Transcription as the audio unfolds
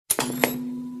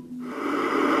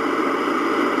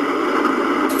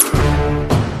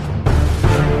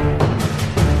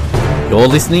You're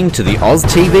listening to the Oz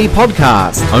TV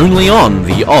podcast, only on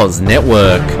the Oz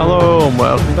Network. Hello and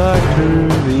welcome back to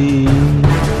the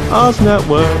Oz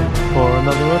Network for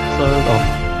another episode of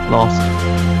Lost.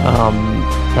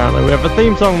 Apparently we have a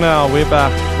theme song now. We're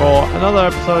back for another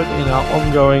episode in our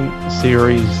ongoing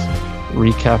series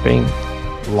recapping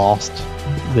Lost,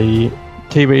 the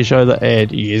TV show that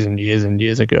aired years and years and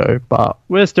years ago, but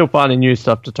we're still finding new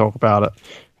stuff to talk about it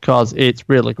because it's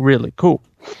really, really cool.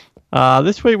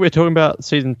 This week we're talking about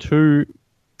Season 2,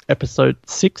 Episode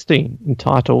 16,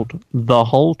 entitled The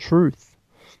Whole Truth.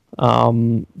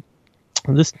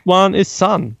 This one is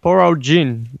Sun, poor old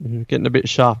Jin, getting a bit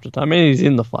shafted. I mean, he's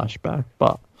in the flashback,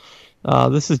 but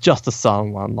this is just a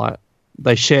Sun one. Like,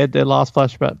 they shared their last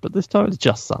flashback, but this time it's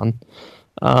just Sun.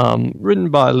 Written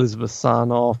by Elizabeth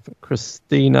Sarnoff,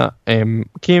 Christina M.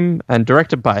 Kim, and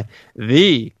directed by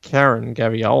the Karen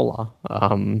Gaviola.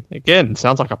 Again,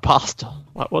 sounds like a pastor.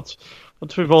 Like, what's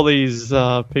with all these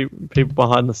people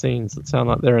behind the scenes that sound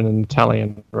like they're in an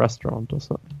Italian restaurant or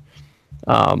something?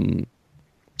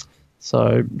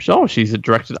 She's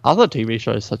directed other TV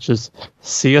shows such as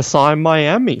CSI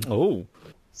Miami,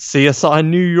 CSI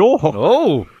New York,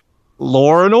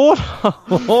 Law and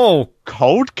Order,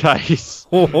 Cold Case,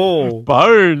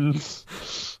 Bones,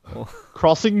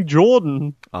 Crossing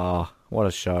Jordan. Oh, what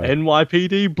a show.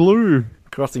 NYPD Blue.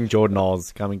 Crossing Jordan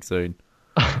Oz, coming soon.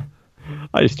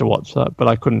 I used to watch that, but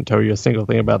I couldn't tell you a single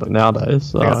thing about it nowadays.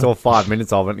 So. I saw 5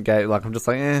 minutes of it and I'm just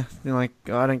like, I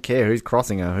don't care who's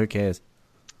crossing her, who cares?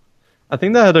 I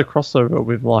think they had a crossover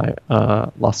with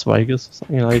Las Vegas or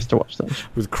something. I used to watch that.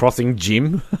 With Crossing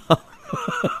Jim?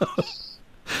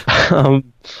 But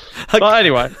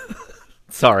anyway,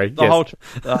 sorry.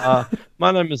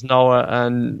 My name is Noah,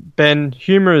 and Ben,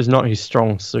 humor is not his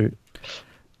strong suit.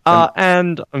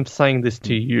 And I'm saying this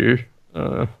to you.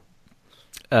 My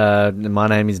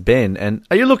name is Ben, and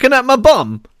are you looking at my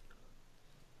bum?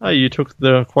 Oh, you took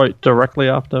the quote directly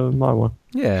after my one.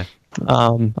 Yeah.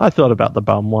 I thought about the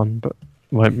bum one, but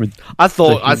went with. I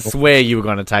swear you were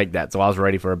going to take that, so I was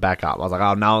ready for a backup. I was like,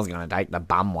 oh, no one's going to take the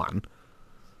bum one.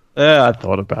 Yeah, I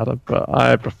thought about it, but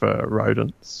I prefer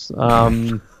rodents.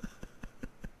 Ben,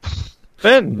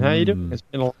 how you doing? It's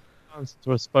been a long time since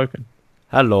we've spoken.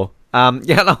 Hello. It's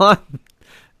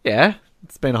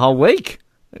been a whole week.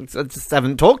 I just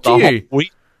haven't talked to you.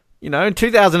 Week? You know, in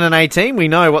 2018, we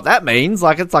know what that means.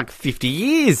 It's like 50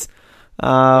 years.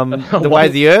 The way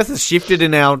the Earth has shifted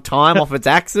in our time off its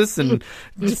axis, and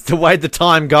just the way the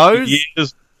time goes.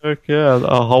 Years, yeah,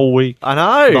 a whole week. I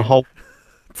know. The whole.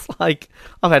 It's like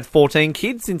I've had 14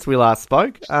 kids since we last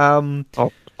spoke. And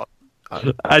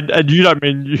you don't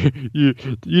mean you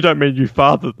don't mean you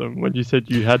fathered them when you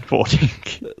said you had 14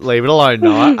 kids. Leave it alone,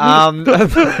 Noah.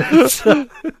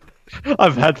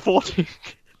 I've had 14 kids.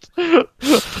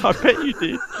 I bet you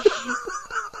did.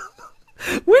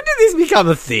 When did this become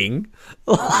a thing?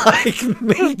 Like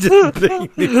me just being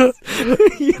this.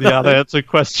 The unanswered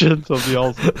questions of the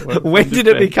old. When did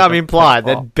it become implied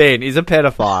that Ben is a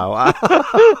pedophile?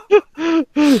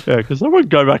 Yeah, because someone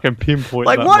go back and pinpoint.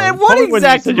 Like that what moment.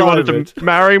 exact when you wanted to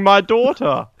marry my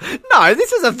daughter? No,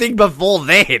 this was a thing before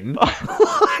then.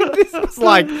 This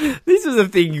was a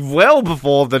thing well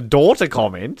before the daughter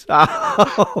comment.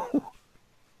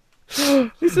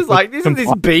 This is this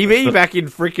BB back in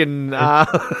frickin'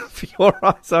 For Your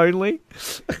Eyes Only.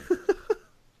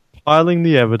 Piling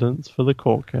the evidence for the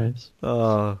court case.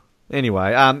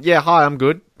 Anyway, hi, I'm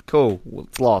good. Cool.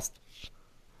 It's Lost.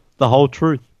 The whole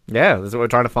truth. Yeah, that's what we're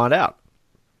trying to find out.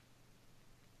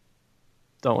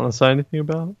 Don't want to say anything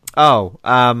about it?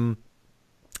 I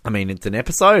mean, it's an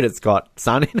episode. It's got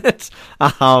sun in it.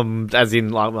 As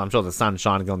in, I'm sure the sun's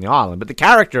shining on the island, but the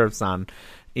character of Sun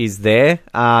is there.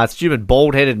 Stupid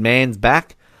bald-headed man's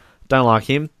back. Don't like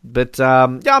him. But,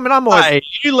 I'm always... Hey,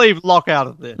 you leave Locke out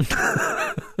of this.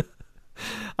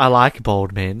 I like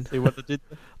bald men. See what they did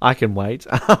there? I can wait.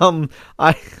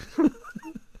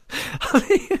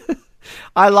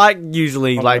 I like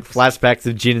usually flashbacks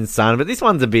of Jin and Sun, but this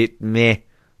one's a bit meh.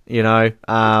 You know, you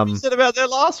said about their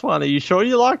last one. Are you sure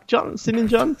you like Sin and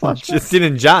Jun flashbacks? Sin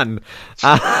and Jun.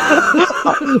 That's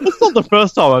not the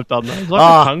first time I've done that. It's like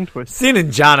a tongue twist. Sin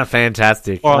and Jun are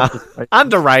fantastic.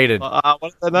 Underrated.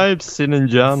 What's their name? Sin and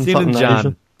Jun. Sin and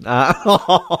Jun. And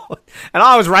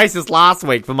I was racist last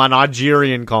week for my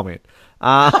Nigerian comment.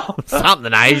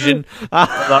 Something Asian.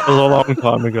 That was a long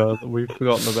time ago. We've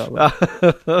forgotten about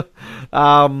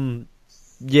that.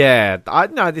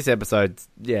 This episode's,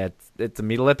 it's a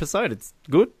middle episode. It's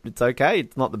good. It's okay.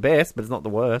 It's not the best, but it's not the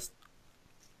worst.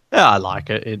 Yeah, I like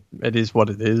it. It is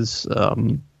what it is.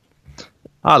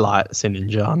 I like Sin and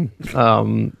Jun.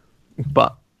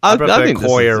 But I prefer think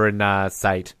Koya and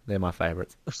Sayid. They're my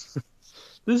favourites.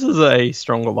 This is a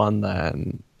stronger one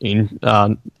than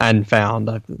and Found,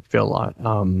 I feel like.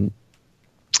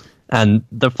 And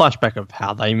the flashback of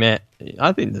how they met,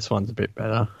 I think this one's a bit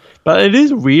better. But it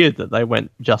is weird that they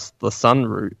went just the Sun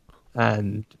route.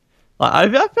 And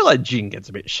I feel like Jin gets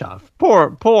a bit shoved.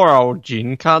 Poor old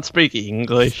Jin can't speak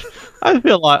English. I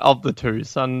feel like of the two,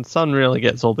 Sun really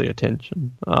gets all the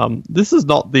attention. This is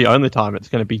not the only time it's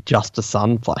going to be just a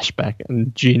Sun flashback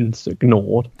and Jin's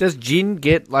ignored. Does Jin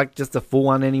get like just a full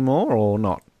one anymore or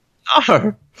not?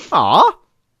 No. Aw.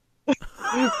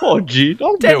 Poor Jin.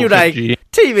 Daniel Day.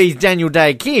 TV's Daniel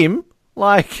Day Kim.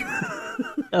 Like.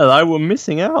 Yeah, they were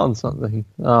missing out on something.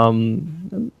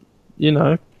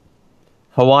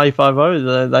 Hawaii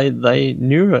 5-0, they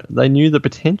knew it. They knew the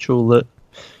potential that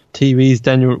TV's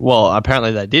Daniel... Well,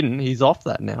 apparently they didn't. He's off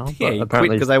that now. Yeah, he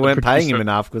quit because they weren't paying him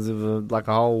enough because of a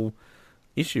whole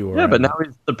issue. Yeah, but now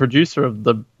he's the producer of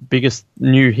the biggest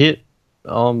new hit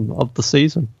of the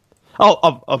season. Oh,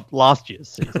 of last year's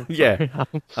season. Yeah.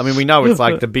 I mean, we know it's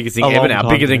like the biggest thing ever now,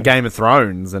 bigger than Game of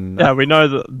Thrones. And yeah, we know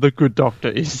that The Good Doctor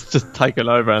is just taken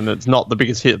over and it's not the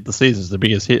biggest hit of the season, it's the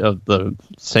biggest hit of the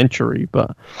century.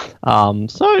 But,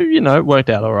 it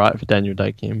worked out all right for Daniel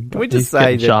Day Kim. Can we just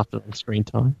say that... shafted on screen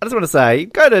time. I just want to say,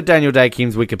 go to Daniel Day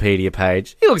Kim's Wikipedia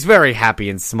page. He looks very happy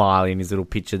and smiley in his little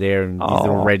picture there and his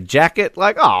little red jacket.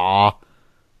 Like, aww.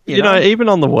 You know, even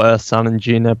on the worst Sun and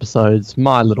Jin episodes,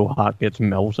 my little heart gets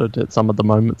melted at some of the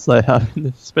moments they have,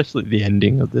 especially the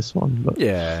ending of this one. But,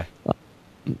 yeah.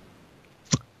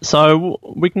 So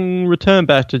we can return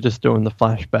back to just doing the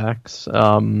flashbacks.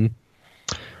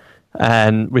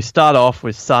 And we start off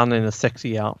with Sun in a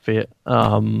sexy outfit.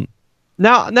 Now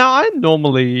I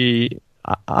normally...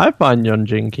 I find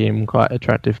Yeonjin Kim quite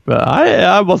attractive, but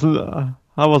I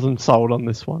wasn't sold on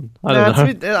this one. I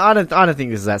don't know. I don't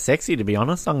think this is that sexy, to be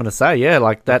honest. I'm going to say, yeah,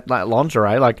 like that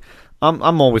lingerie. Like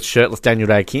I'm more with shirtless Daniel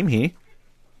Day Kim here.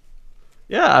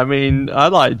 Yeah, I mean, I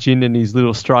like Jin in his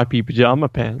little stripy pajama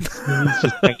pants. He's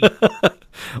just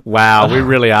wow, we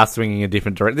really are swinging a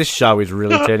different direction. This show is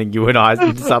really turning you and I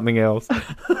into something else.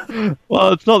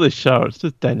 Well, it's not this show. It's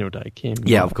just Daniel Day Kim.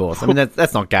 Yeah, of course. I mean,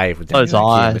 that's not gay for Daniel Day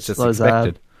Kim. It's just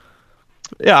expected.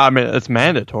 Yeah, I mean, it's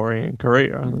mandatory in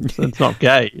Korea. It's not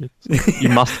gay. You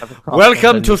must have a crush.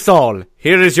 Welcome to Seoul.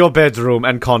 Here is your bedroom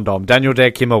and condom. Daniel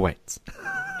Day Kim awaits.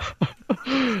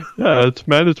 Yeah, it's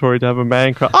mandatory to have a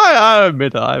man crush. I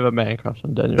admit it, I have a man crush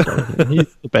on Daniel Day Kim.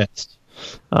 He's the best.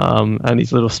 And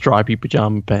his little stripy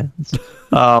pajama pants.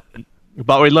 But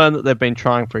we learn that they've been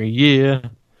trying for a year,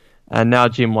 and now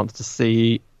Jim wants to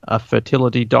see a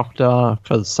fertility doctor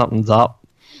because something's up.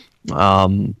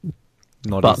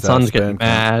 But Sun's getting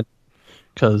mad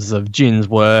because of Jin's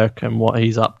work and what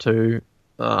he's up to.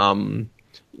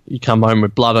 You come home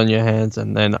with blood on your hands,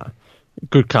 and then a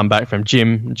good comeback from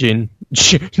Jim.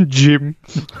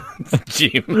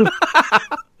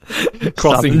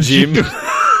 Crossing Jim.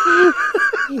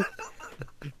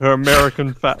 Her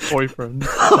American fat boyfriend.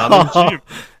 Son and Jim.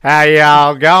 How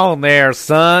y'all going there,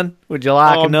 son? Would you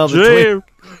like another Jim.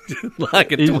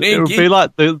 like a Twinkie? It would be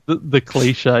like the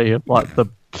cliche of like the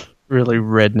really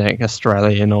redneck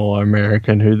Australian or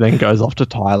American who then goes off to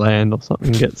Thailand or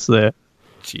something, gets there.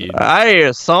 Jim.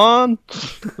 Hey, son.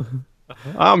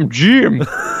 I'm Jim.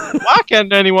 Why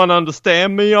can't anyone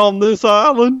understand me on this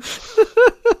island?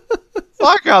 It's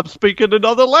like I'm speaking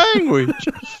another language.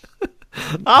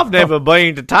 I've never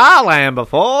been to Thailand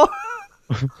before.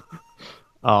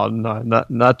 Oh, no,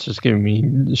 not just giving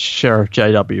me Sheriff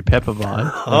J.W. Pepper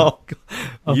vibe. Oh,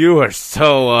 you are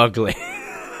so ugly.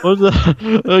 What's a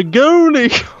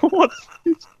goonie? What's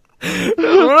this?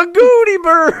 A goonie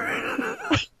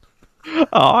bird.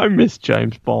 Oh, I miss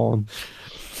James Bond.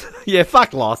 Yeah,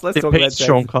 fuck Lost. Let's talk about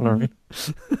Sean Connery.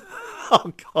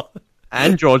 Oh, God.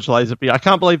 And George Lazenby. I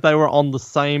can't believe they were on the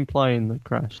same plane that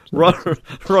crashed.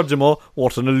 Roger Moore,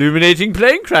 what an illuminating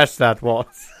plane crash that was.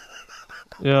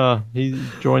 Yeah, he's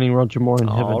joining Roger Moore in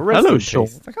heaven. Hello, Sean.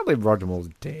 I can't believe Roger Moore's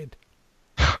dead.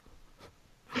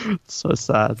 It's so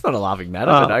sad. It's not a laughing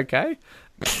matter, but okay.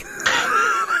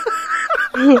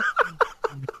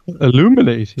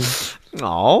 Illuminating.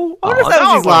 Oh, I wonder if that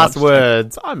was his last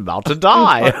words. I'm about to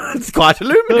die. It's quite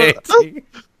illuminating.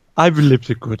 I've lived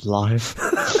a good life.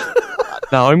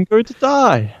 Now I'm going to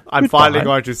die. I'm finally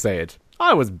going to say it.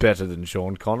 I was better than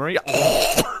Sean Connery.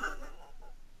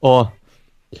 Or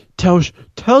tell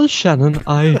Shannon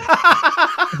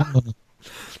I.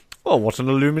 Oh, what an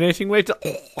illuminating way to.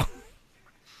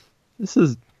 This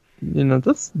is,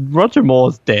 that's Roger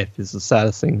Moore's death is the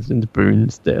saddest thing since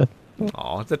Boone's death.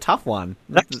 Oh, it's a tough one.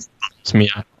 That's me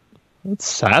out. It's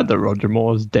sad that Roger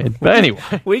Moore is dead. But anyway.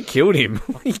 We killed him.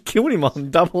 We killed him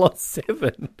on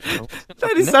 007.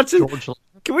 That is such a...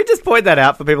 Can we just point that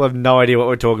out for people who have no idea what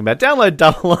we're talking about?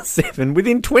 Download 007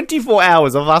 within 24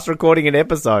 hours of us recording an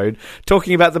episode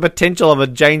talking about the potential of a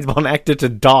James Bond actor to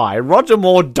die. Roger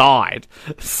Moore died.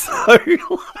 So, you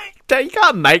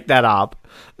can't make that up.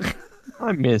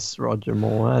 I miss Roger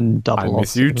Moore and 007. I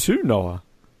miss you too, Noah.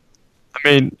 I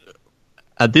mean,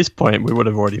 at this point, we would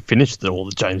have already finished all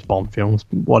the James Bond films,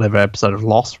 whatever episode of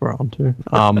Lost we're on to.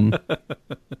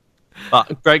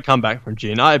 But great comeback from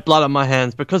Jin. I had blood on my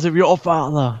hands because of your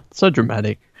father. So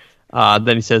dramatic.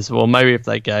 Then he says, well, maybe if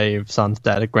they gave Sun's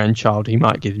dad a grandchild, he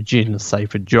might give Jin a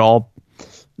safer job.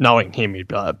 Knowing him, he'd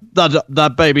be like,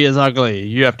 that baby is ugly.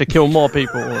 You have to kill more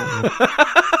people.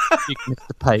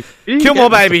 Mr. Pake. Kill more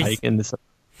babies. In this.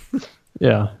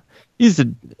 Yeah. He's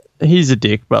a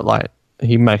dick, but like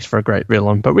he makes for a great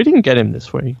villain. But we didn't get him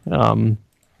this week.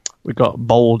 We got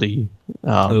Baldy.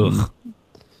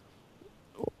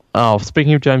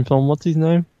 Speaking of James Bond, what's his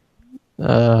name?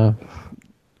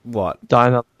 What?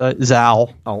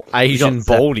 Zhao. Oh, Asian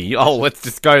Baldy. Oh, let's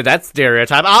just go that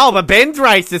stereotype. Oh, but Ben's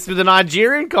racist with a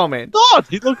Nigerian comment. God,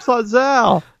 he looks like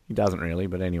Zhao. He doesn't really,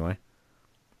 but anyway.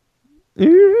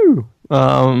 Ew.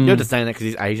 You're just saying that because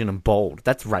he's Asian and bald.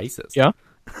 That's racist. Yeah.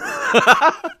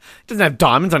 Doesn't have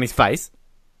diamonds on his face.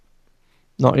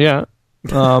 Not yet.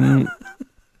 Wrong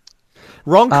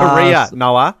Korea,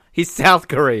 Noah. He's South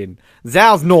Korean.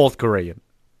 Zhao's North Korean.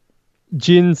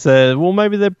 Jin said, well,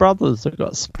 maybe they're brothers that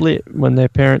got split when their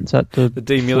parents had to The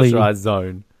demilitarized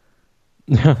zone.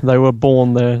 They were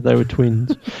born there. They were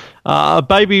twins. A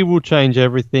baby will change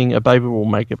everything. A baby will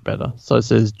make it better. So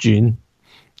says Jin.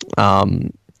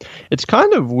 It's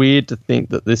kind of weird to think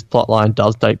that this plotline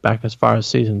does date back as far as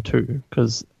season 2,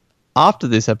 because after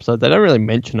this episode, they don't really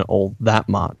mention it all that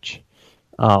much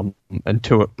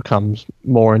until it becomes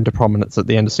more into prominence at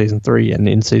the end of season 3 and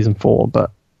in season 4.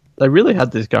 But they really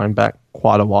had this going back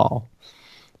quite a while.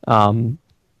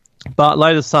 But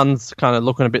later, Sun's kind of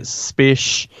looking a bit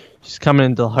suspicious. She's coming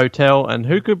into the hotel, and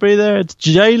who could be there? It's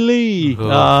Jay Lee,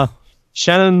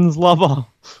 Shannon's lover.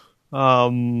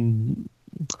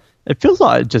 It feels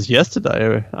like just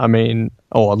yesterday,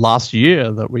 or last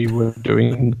year that we were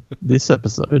doing this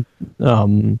episode,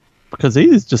 because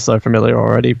he's just so familiar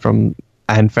already from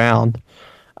And Found.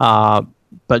 But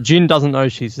Jin doesn't know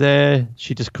she's there.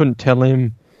 She just couldn't tell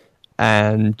him.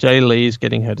 And Jay Lee's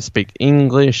getting her to speak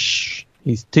English.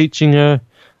 He's teaching her.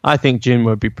 I think Jin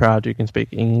would be proud you can speak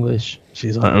English.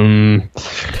 She's like,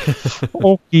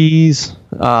 Orkies.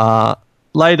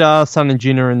 Later, Sun and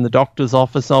Jin are in the doctor's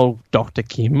office. Oh, Dr.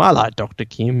 Kim. I like Dr.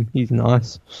 Kim. He's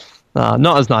nice.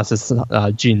 Not as nice as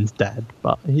Jin's dad,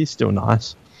 but he's still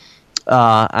nice.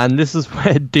 And this is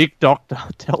where Dick Doctor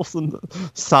tells them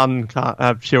that Sun can't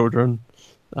have children.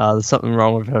 There's something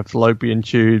wrong with her fallopian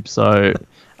tube.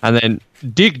 And then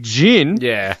Dick Jin.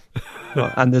 Yeah.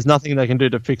 And there's nothing they can do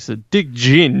to fix it. Dick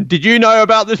Jin, did you know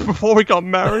about this before we got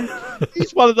married?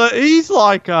 He's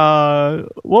like,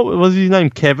 what was his name?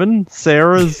 Kevin?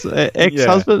 Sarah's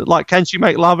ex-husband? Yeah. Like, can she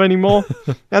make love anymore?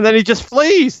 And then he just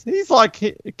flees. He's like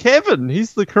Kevin.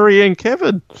 He's the Korean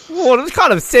Kevin. Well, it's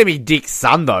kind of semi-Dick's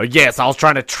son, though. Yes, I was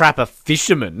trying to trap a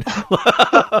fisherman.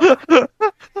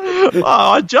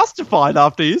 I justified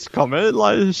after his comment,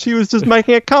 like she was just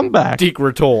making a comeback. Dick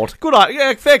retort. Good idea.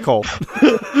 Yeah, fair call.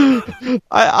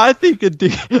 I think a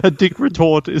dick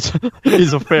retort is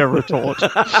a fair retort.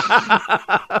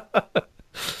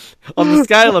 On the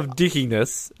scale of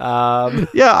dickiness,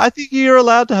 yeah, I think you're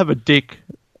allowed to have a dick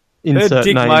insert her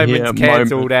dick name moment's here.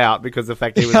 Cancelled out because of the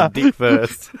fact he was a dick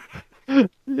first.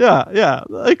 Yeah,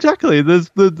 exactly. There's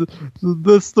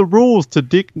the rules to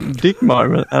dick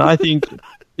moment, and I think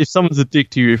if someone's a dick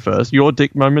to you first, your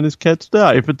dick moment is cancelled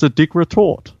out. If it's a dick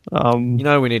retort, we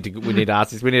need to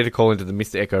ask this. We need to call into the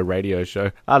Mr. Echo radio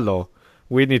show. Hello,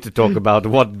 we need to talk about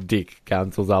what dick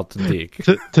cancels out to dick.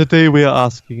 Today we are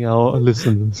asking our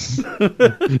listeners.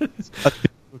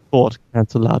 Retort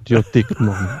cancel out your dick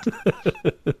moment.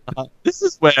 This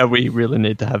is where we really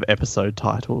need to have episode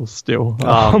titles still.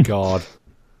 Oh God.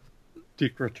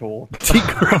 Dick retort.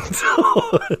 Dick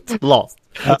retort. Lost.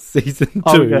 Season 2.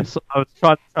 Oh yes, I was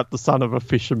trying to trap the son of a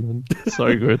fisherman.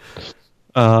 So good.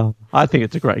 I think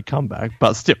it's a great comeback,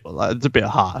 but still, it's a bit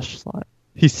harsh. Like,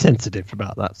 he's sensitive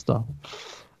about that stuff.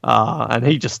 And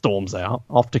he just storms out,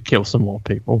 off to kill some more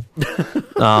people.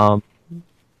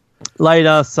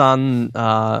 Later, Sun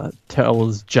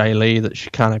tells Jay Lee that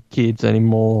she can't have kids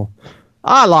anymore.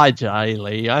 I like Jay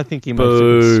Lee. I think he makes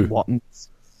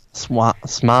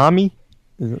smarmy.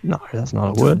 No, that's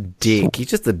not a word. Dick. He's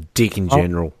just a dick in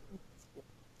general.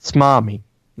 Smarmy.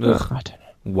 Ugh. I don't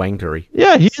know. wankery.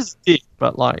 Yeah, he is a dick,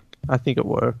 but like I think it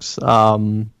works.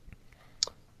 And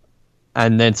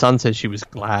then Sun says she was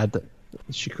glad that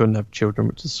she couldn't have children,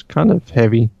 which is kind of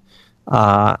heavy.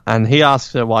 And he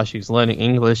asks her why she's learning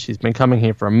English. She's been coming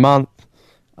here for a month,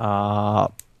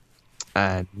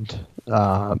 and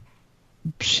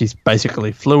she's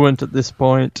basically fluent at this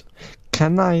point.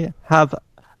 Can I have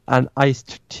an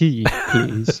iced tea,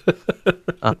 please?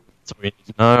 So we need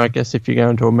to know, I guess, if you're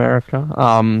going to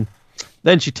America.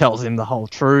 Then she tells him the whole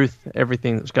truth,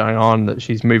 everything that's going on, that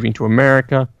she's moving to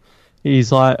America.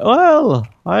 He's like, well,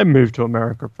 I moved to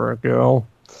America for a girl.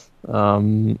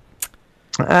 And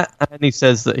he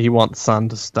says that he wants Sun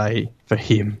to stay for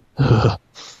him. No.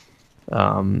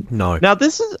 Now, I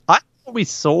thought we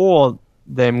saw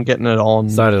them getting it on.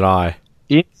 So did I.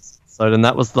 So then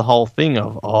that was the whole thing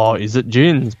of, is it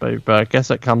Jin's? But I guess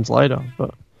it comes later.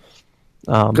 But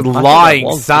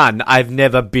lying son, I've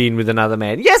never been with another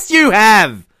man. Yes, you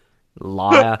have!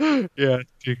 Liar. Yeah,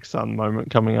 Dick Sun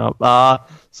moment coming up.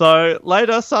 So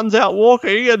later, Sun's out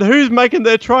walking, and who's making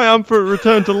their triumphant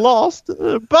return to Lost?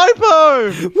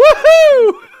 Bopo!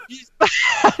 Woohoo! He's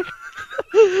back!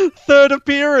 Third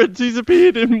appearance. He's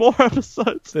appeared in more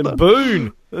episodes than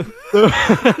Boone.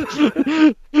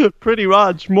 Pretty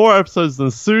much. More episodes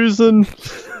than Susan.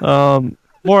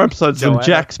 More episodes than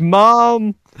Jack's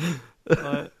mum.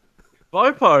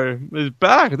 Bopo is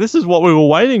back. This is what we were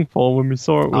waiting for when we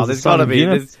saw it. There's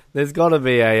got to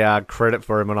be a credit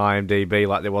for him on IMDb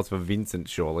like there was for Vincent,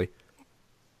 surely.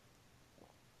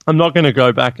 I'm not going to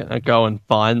go back and go and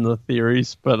find the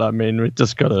theories, but I mean, we've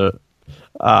just got to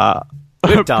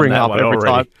we've done bring that up one every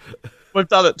already. time. We've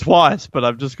done it twice, but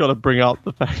I've just got to bring up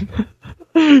the fact that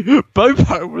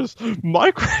Bopo was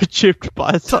microchipped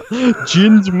by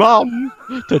Jin's mum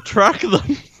to track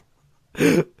them.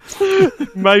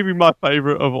 Maybe my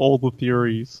favourite of all the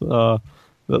theories that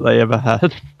they ever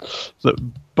had, that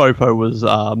Bopo was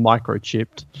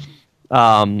microchipped.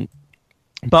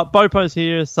 But Bopo's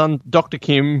here, Dr.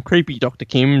 Kim, creepy Dr.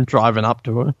 Kim, driving up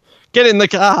to her. Get in the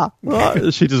car!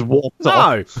 She just walks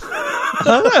off.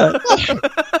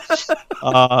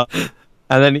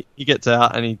 And then he gets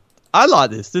out, and I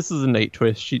like this. This is a neat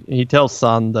twist. He tells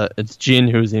Sun that it's Jin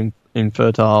who's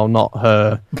infertile, not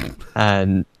her,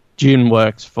 and Jin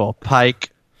works for Paik,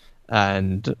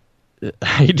 and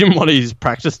he didn't want his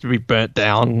practice to be burnt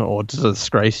down or to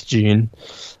disgrace Jin,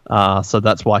 so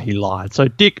that's why he lied. So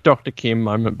Dick Dr. Kim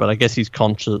moment, but I guess his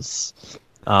conscience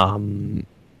kind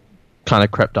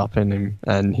of crept up in him,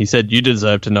 and he said, you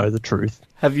deserve to know the truth.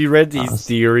 Have you read these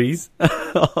theories on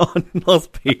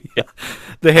Lostpedia?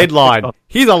 The headline,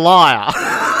 he's a liar.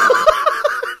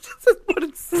 That's what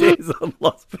it says on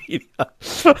Lostpedia.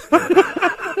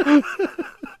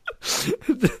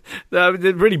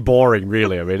 They're pretty boring,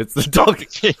 really. I mean, it's the doctor.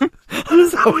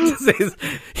 So it says,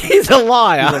 he's a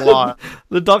liar. He's a liar.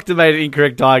 The doctor made an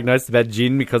incorrect diagnosis about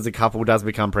Jin because the couple does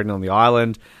become pregnant on the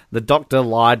island. The doctor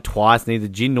lied twice. Neither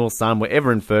Jin nor Sun were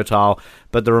ever infertile,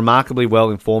 but the remarkably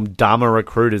well-informed Dharma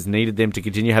recruiters needed them to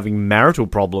continue having marital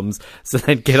problems so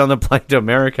they'd get on the plane to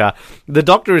America. The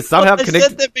doctor is somehow connected...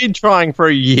 said they've been trying for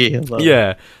a year, though.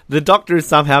 Yeah. The doctor is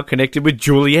somehow connected with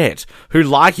Juliet, who,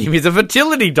 like him, is a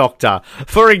fertility doctor.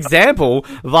 For example,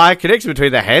 via connection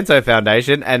between the Hanso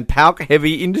Foundation and Pauk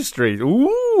Heavy Industries.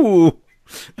 Ooh!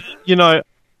 You know,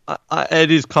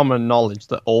 it is common knowledge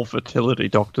that all fertility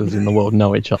doctors in the world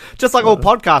know each other. Just like all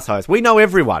podcast hosts. We know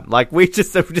everyone. Like, we're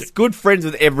just good friends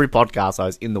with every podcast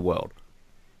host in the world.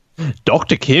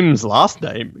 Dr. Kim's last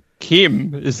name,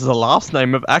 Kim, is the last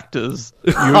name of actors.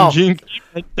 Yoon Jin Kim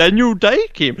and Daniel Day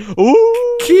Kim.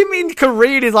 Ooh! Kim in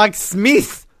Korean is like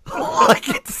Smith. Like,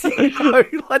 it's,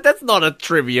 like, that's not a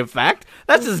trivia fact.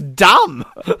 That's just dumb.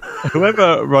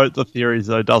 Whoever wrote the theories,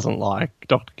 though, doesn't like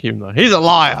Dr. Kim, though. He's a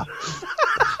liar.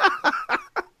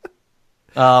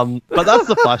 But that's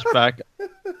the flashback.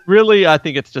 Really, I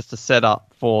think it's just a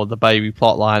setup for the baby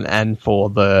plotline and for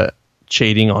the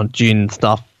cheating on Jin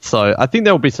stuff. So I think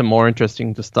there will be some more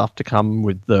interesting stuff to come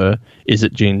with the is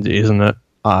it Jin's, isn't it,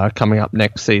 coming up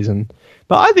next season.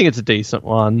 But I think it's a decent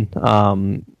one.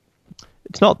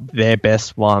 It's not their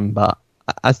best one, but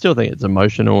I still think it's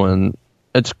emotional and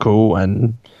it's cool.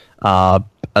 And at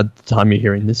the time you're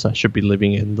hearing this, I should be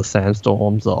living in the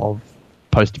sandstorms of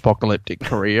post-apocalyptic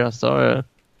Korea. So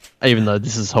even though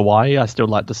this is Hawaii, I still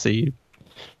like to see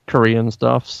Korean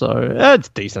stuff. So it's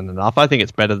decent enough. I think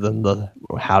it's better than the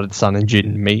how did Sun and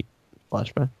Jin meet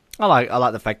flashback. I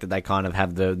like the fact that they kind of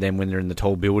have them when they're in the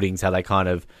tall buildings, how they kind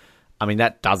of, I mean,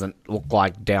 that doesn't look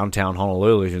like downtown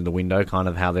Honolulu in the window, kind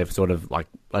of how they've sort of, like,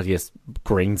 I guess,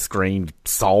 green screened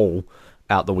Seoul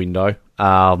out the window.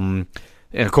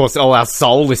 And of course, all our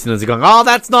soul listeners are going, "Oh,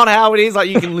 that's not how it is." Like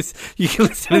you can listen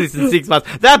to this in 6 months.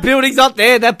 That building's not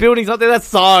there. That building's not there. That's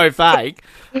so fake.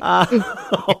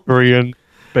 Korean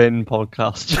Ben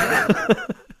podcast.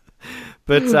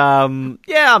 But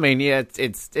yeah, I mean, yeah,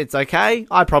 it's okay.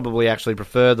 I probably actually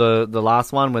prefer the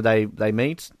last one where they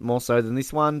meet more so than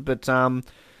this one. But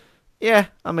yeah,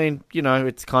 I mean, you know,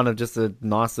 it's kind of just a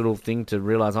nice little thing to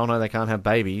realize. Oh no, they can't have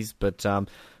babies, but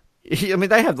I mean,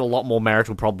 they have a lot more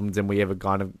marital problems than we ever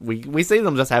kind of... We see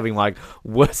them just having, like,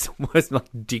 worse, like,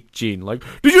 dick gin. Like,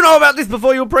 did you know about this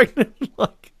before you were pregnant?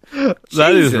 Like,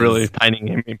 that is really painting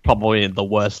him in probably in the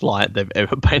worst light they've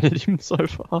ever painted him so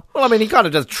far. Well, I mean, he kind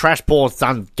of just trash poor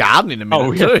son's garden in a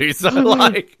minute, too. So,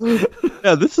 like...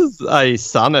 Yeah, this is a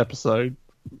son episode.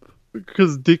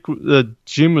 Because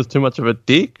Jim was too much of a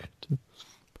dick.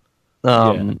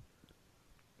 Yeah.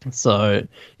 So,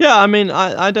 yeah, I mean,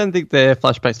 I don't think their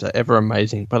flashbacks are ever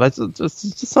amazing, but it's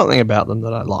just something about them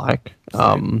that I like.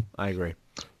 I agree.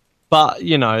 But,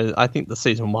 you know, I think the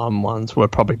season 1 ones were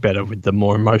probably better with the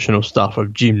more emotional stuff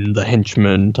of Jim the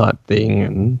henchman type thing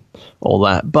and all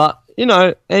that. But, you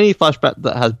know, any flashback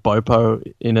that has Bopo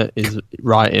in it is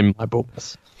right in my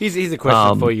books. Here's a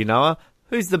question for you, Noah.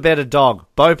 Who's the better dog,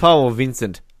 Bopo or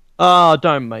Vincent? Oh,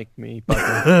 don't make me,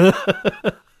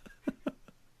 Bopo.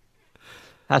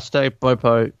 Hashtag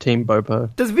Bopo, Team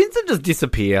Bopo. Does Vincent just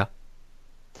disappear?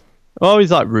 Oh,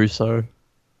 he's like Russo.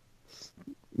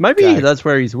 Maybe that's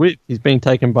where he's with. He's being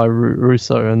taken by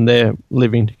Russo and they're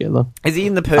living together. Is he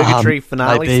in the Purgatory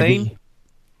finale scene?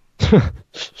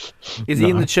 Is he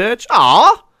in the church?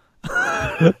 Aw!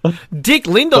 Dick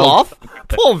Lindelof?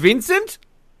 Poor Vincent?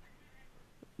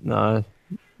 No.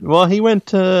 Well, he went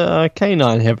to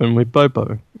canine heaven with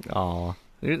Bopo. Aw.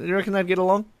 You reckon they'd get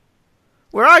along?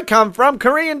 Where I come from,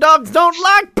 Korean dogs don't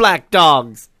like black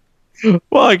dogs.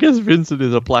 Well, I guess Vincent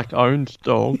is a black-owned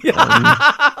dog.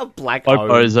 Black-owned.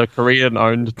 Bopo is a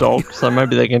Korean-owned dog, so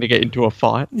maybe they're going to get into a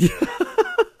fight.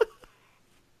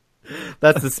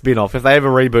 That's the spin-off. If they ever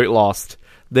reboot Lost,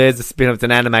 there's a spin-off. It's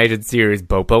an animated series.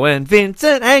 Bopo and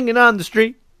Vincent hanging on the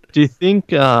street. Do you think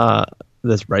there's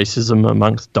racism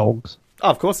amongst dogs? Oh,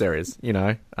 of course there is, you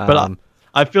know. But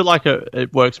I feel like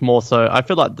it works more so. I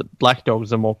feel like the black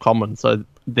dogs are more common, so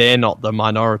they're not the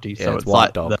minority. Yeah, so it's it's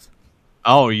white like dogs.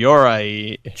 You're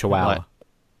a Chihuahua.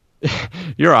 Like,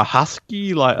 you're a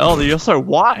husky. Like, oh, you're so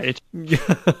white.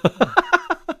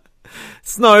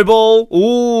 Snowball.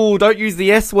 Ooh, don't use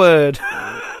the S word.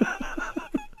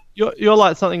 You're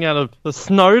like something out of the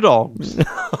Snow Dogs.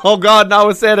 Oh God,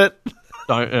 Noah said it.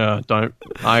 Don't.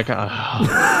 I can't.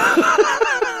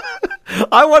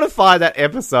 I want to find that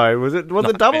episode. Was it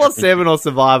 007 or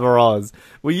Survivor Oz?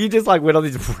 Where you just like went on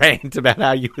this rant about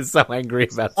how you were so angry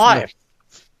about life.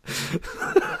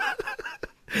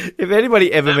 If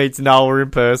anybody ever meets Noah in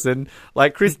person,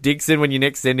 like Chris Dixon, when you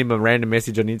next send him a random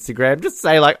message on Instagram, just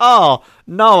say like, "Oh,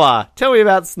 Noah, tell me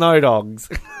about snow dogs."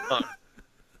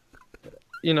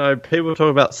 You know, people talk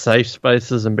about safe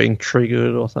spaces and being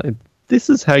triggered or something. This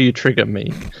is how you trigger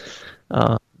me.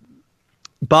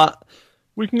 But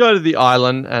we can go to the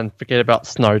island and forget about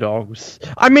snow dogs.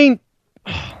 I mean...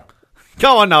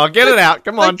 Come on, Noah, get it out.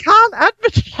 Come on. They can't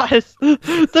advertise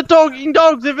the dogging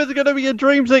dogs if it's going to be a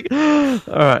dream sequence.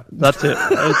 All right, that's it.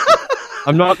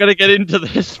 I'm not going to get into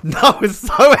this. No, I was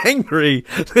so angry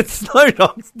that Snow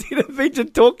Dogs didn't feature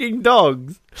talking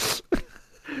dogs.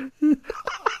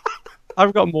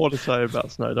 I've got more to say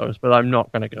about Snow Dogs, but I'm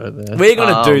not going to go there. We're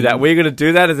going to do that. We're going to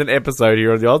do that as an episode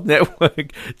here on the Oz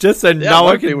Network, just so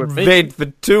Noah can vent for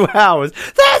 2 hours.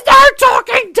 There's no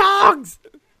talking dogs!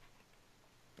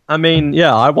 I mean,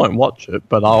 yeah, I won't watch it,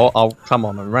 but I'll come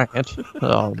on and rant.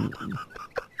 I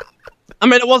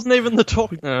mean, it wasn't even the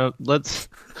talk. Let's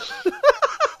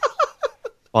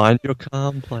find your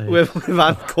calm place. We've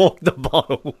uncorked the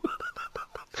bottle.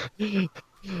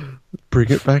 Bring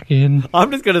it back in.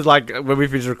 I'm just gonna when we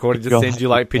finish recording, just send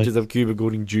you pictures of Cuba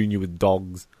Gooding Jr. with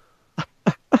dogs.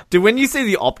 Dude, when you see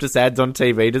the Optus ads on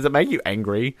TV, does it make you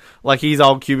angry? Like he's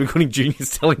old Cuba Gooding Jr.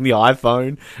 selling the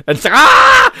iPhone, and it's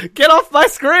like, get off my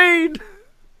screen!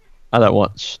 I don't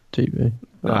watch TV.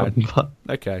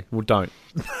 Okay, well, don't.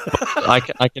 I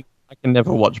can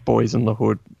never watch Boys in the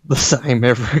Hood the same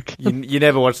ever again. You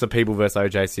never watched The People vs.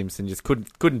 O.J. Simpson. Just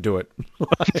couldn't do it.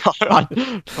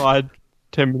 I tried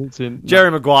 10 minutes in. Jerry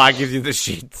Maguire gives you the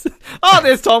shits. Oh,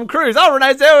 there's Tom Cruise. Oh,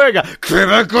 Renee Zellweger.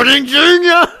 Cuba Gooding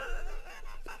Jr.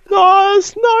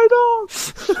 Nice, no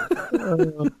dogs.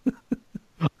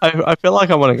 I feel like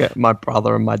I want to get my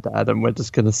brother and my dad, and we're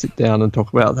just going to sit down and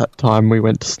talk about that time we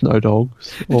went to Snow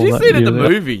Dogs. Did you see it in the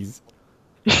movies?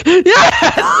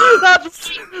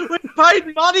 Yes! We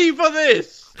paid money for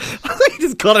this! I think you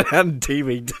just got it out on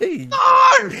DVD. No!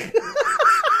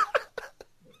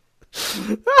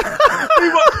 We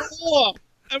were poor,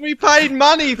 and we paid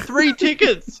money, 3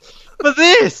 tickets, for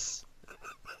this!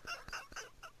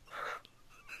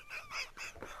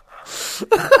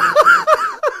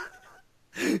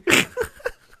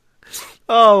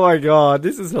 Oh my god,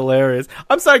 this is hilarious.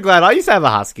 I'm so glad. I used to have a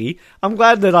husky. I'm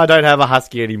glad that I don't have a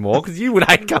husky anymore, because you would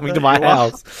hate coming to my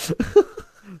house. It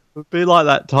would be like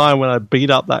that time when I beat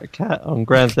up that cat on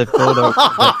Grand Theft Auto.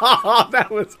 That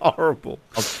was horrible.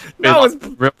 That was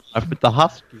real life with the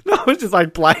husky. That was just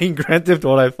like playing Grand Theft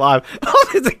Auto 5. Oh,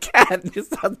 there's a cat and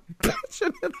just starts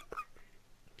bashing it.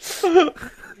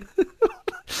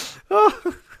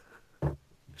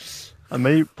 I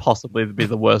may possibly be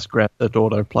the worst Grand Theft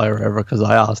Auto player ever because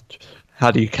I asked, how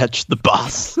do you catch the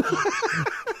bus?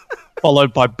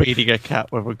 Followed by beating a cat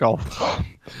with a golf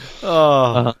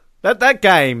club. That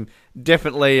game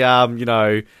definitely,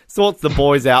 sorts the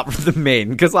boys out from the men.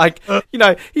 Because,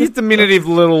 he's diminutive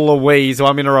little Louise, who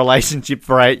I'm in a relationship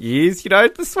for 8 years.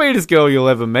 The sweetest girl you'll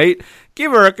ever meet.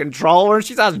 Give her a controller and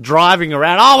she starts driving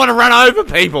around. I want to run over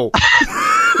people.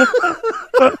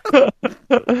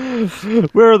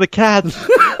 Where are the cats?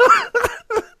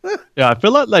 Yeah, I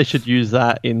feel like they should use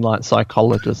that in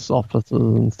psychologists' offices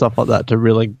and stuff like that to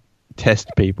really test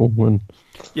people.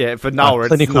 Yeah, for Noah,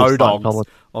 it's no dogs.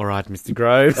 All right, Mr.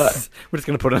 Groves, we're just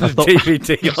going to put on a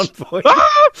DVD on for you.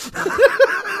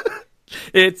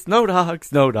 It's no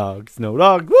dogs, no dogs, no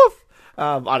dog. Woof.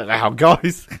 I don't know how it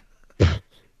goes.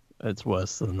 It's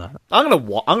worse than that. I'm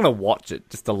gonna watch it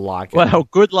just to like it. Well,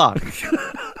 good luck.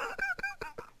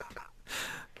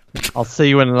 I'll see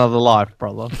you in another life,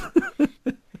 brother.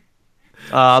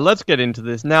 Let's get into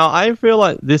this. Now, I feel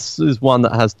like this is one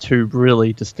that has 2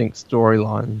 really distinct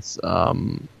storylines.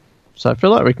 So I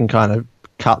feel like we can kind of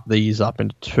cut these up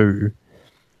into 2.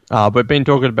 We've been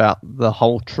talking about the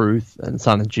whole truth and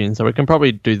Sun and Jin, so we can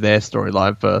probably do their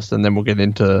storyline first, and then we'll get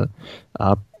into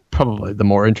probably the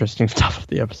more interesting stuff of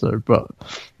the episode. But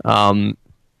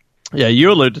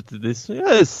you alluded to this.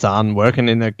 There's Sun working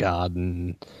in the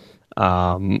garden.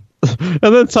 And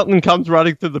then something comes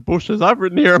running through the bushes. I've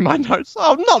written here in my notes,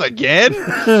 oh, not again.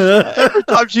 Every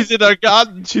time she's in her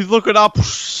garden, she's looking up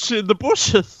in the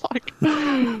bushes.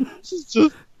 She's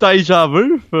just deja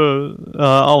vu for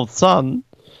old Sun.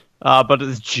 But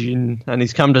it's Jin, and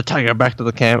he's come to take her back to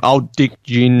the camp. Old Dick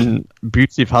Jin,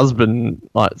 abusive husband,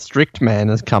 strict man,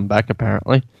 has come back,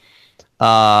 apparently.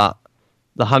 The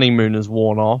honeymoon is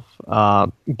worn off.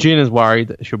 Jin is worried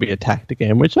that she'll be attacked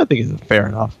again, which I think is a fair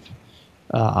enough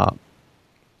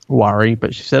worry,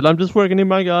 but she said, I'm just working in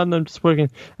my garden, I'm just working.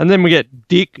 And then we get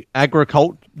Dick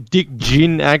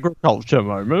Jin agriculture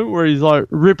moment where he's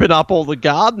ripping up all the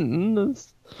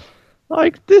gardens.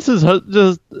 This is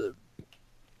just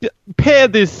pair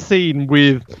this scene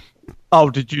with, oh,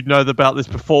 did you know about this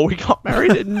before we got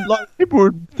married? And people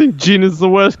would think Jin is the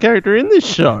worst character in this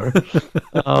show.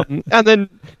 And then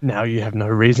now you have no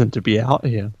reason to be out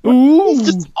here. Ooh,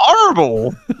 it's just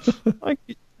horrible.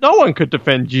 No one could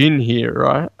defend Jin here,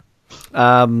 right?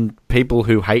 People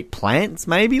who hate plants,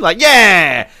 maybe?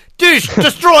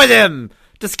 Destroy them!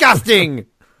 Disgusting!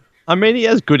 I mean, he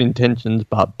has good intentions,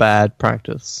 but bad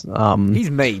practice.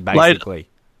 He's me, basically.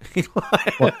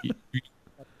 What, you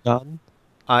done?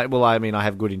 I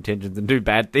have good intentions and do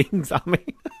bad things.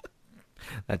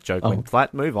 That joke went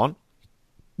flat. Move on.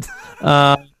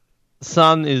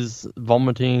 Sun is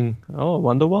vomiting. Oh, I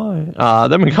wonder why.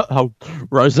 Then we got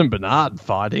Rose and Bernard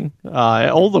fighting.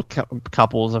 All the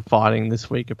couples are fighting this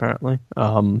week, apparently.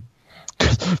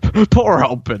 Poor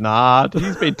old Bernard.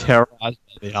 He's been terrorized by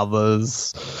the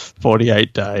others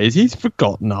 48 days. He's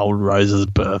forgotten old Rose's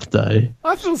birthday.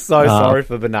 I feel so sorry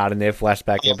for Bernard in their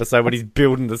flashback episode when he's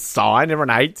building the sign. Everyone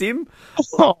hates him.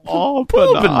 Oh,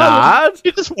 poor Bernard.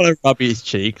 You just want to rub his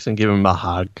cheeks and give him a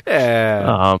hug.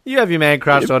 Yeah. You have your man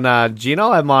crush on Gin.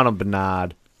 I'll have mine on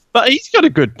Bernard. But he's got a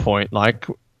good point.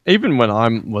 Even when I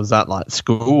was at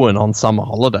school and on summer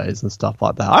holidays and stuff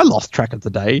like that, I lost track of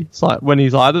the day. It's when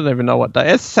he's I don't even know what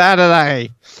day. It's Saturday.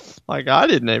 I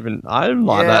didn't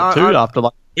like that too after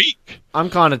a week. I'm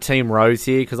kind of Team Rose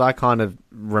here because I kind of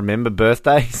remember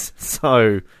birthdays.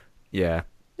 So, yeah.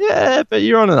 Yeah, but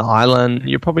you're on an island.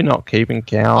 You're probably not keeping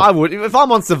count. I would. If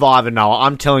I'm on Survivor, Noah,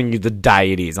 I'm telling you the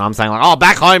day it is. I'm saying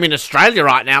back home in Australia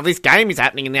right now, this game is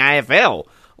happening in the AFL.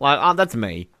 That's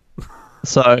me.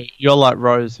 So you're like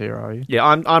Rose here, are you? Yeah,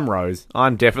 I'm Rose.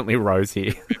 I'm definitely Rose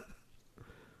here.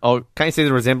 Oh, can you see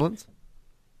the resemblance?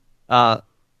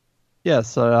 Yeah.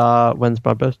 So when's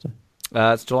my birthday?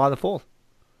 It's July the 4th.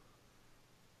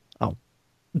 Oh.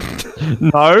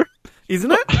 No.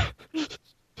 Isn't it?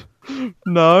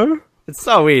 No. It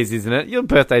so is, isn't it? Your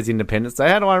birthday's Independence Day.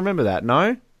 How do I remember that?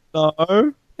 No?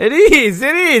 No. It is.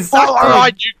 It is. Oh, all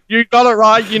right, you got it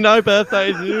right. You know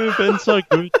birthdays. You've been so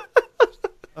good.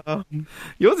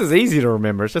 Yours is easy to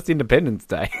remember. It's just Independence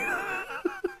Day.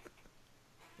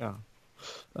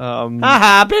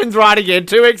 Haha, Ben's right again.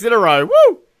 2 weeks in a row.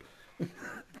 Woo!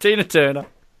 Tina Turner.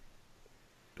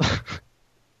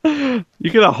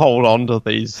 You're going to hold on to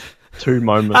these 2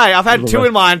 moments. Hey, I've had 2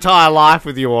 in my entire life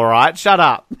with you, all right? Shut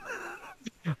up.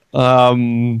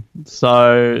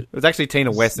 So... It was actually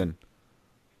Tina Wesson.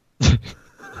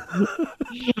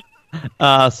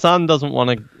 Sun doesn't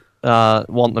want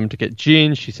them to get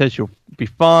gin. She says she'll be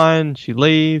fine. She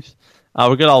leaves.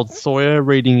 We got old Sawyer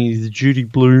reading his Judy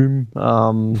Blume.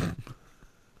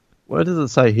 What does it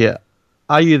say here?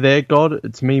 Are you there, God?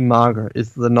 It's me, Margaret. It's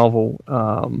the novel.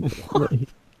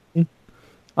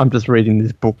 I'm just reading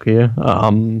this book here.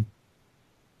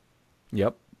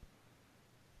 Yep.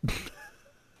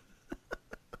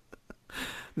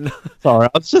 Sorry,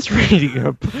 I was just reading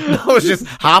a book. I was just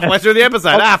halfway through the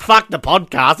episode. Fuck the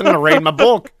podcast. I'm going to read my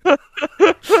book.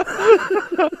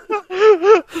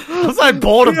 I'm so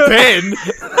bored of Ben.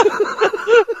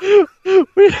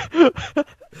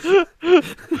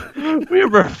 We're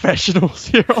professionals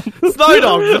here on the Snow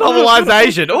Dogs, the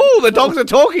novelisation. Oh, the dogs are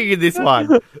talking in this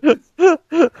one.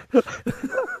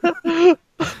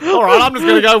 All right, I'm just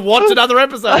going to go watch another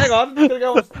episode. Hang on, I'm just going to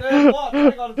go watch.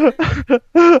 Hang on.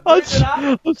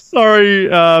 I'm sorry,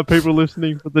 people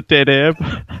listening for the dead air.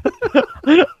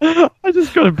 I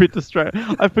just got a bit distracted.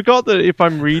 I forgot that if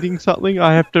I'm reading something,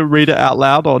 I have to read it out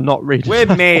loud or not read it.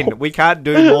 We're men. We can't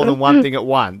do more than one thing at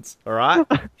once. All right.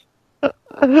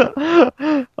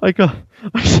 I'm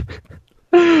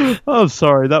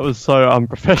sorry, that was so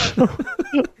unprofessional.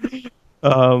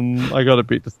 I got a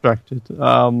bit distracted.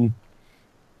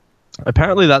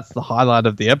 Apparently that's the highlight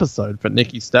of the episode for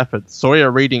Nikki Stafford. Sawyer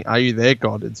reading Are You There,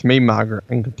 God? It's me, Margaret,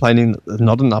 and complaining that there's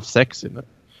not enough sex in it.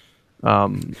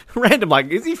 Random, like,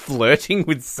 is he flirting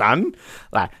with Sun?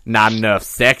 Like, not enough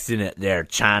sex in it there,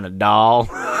 China doll.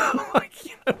 Like,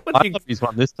 I love his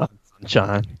one this time.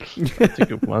 Sunshine. That's a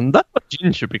good one. That's what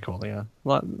Jin should be calling her.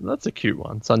 Like, that's a cute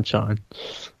one. Sunshine.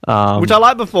 Which I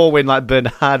like before when like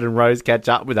Bernard and Rose catch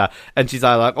up with her and she's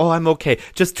like, oh, I'm okay.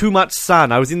 Just too much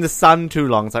sun. I was in the sun too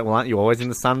long. It's like, well, aren't you always in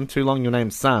the sun too long? Your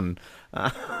name's Sun.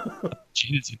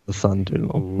 Jin's in the sun too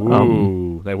long.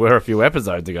 Ooh, they were a few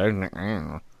episodes ago.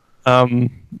 So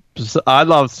I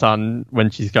love Sun when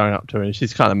she's going up to her and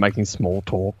she's kind of making small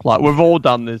talk. Like, we've all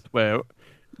done this where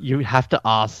you have to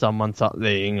ask someone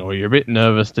something or you're a bit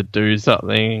nervous to do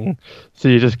something. So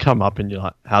you just come up and you're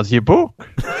like, how's your book?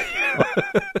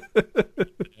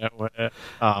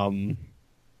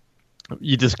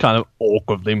 You're just kind of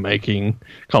awkwardly making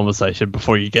conversation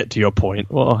before you get to your point.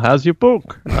 Well, how's your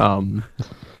book? I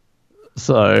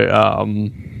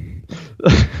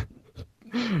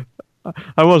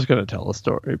was going to tell a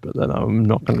story, but then I'm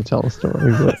not going to tell a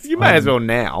story. But, you may as well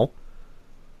now.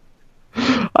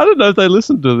 I don't know if they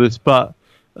listen to this, but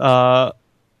yeah.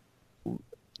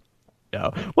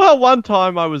 Well, one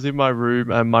time I was in my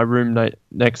room and my roommate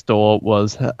next door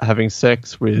was having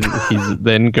sex with his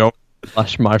then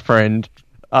girlfriend / my friend,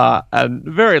 and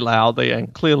very loudly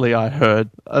and clearly I heard.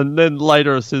 And then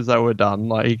later, as soon as they were done,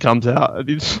 like he comes out and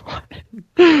he's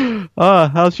like,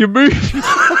 how's your movie?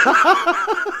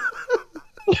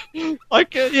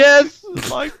 Like, yes,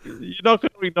 like you're not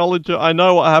going to acknowledge it. I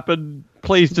know what happened.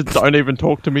 Please just don't even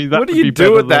talk to me. That what do you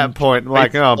do at that point?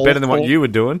 Like, better than what you were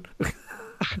doing.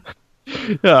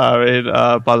 Yeah, I mean,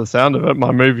 by the sound of it,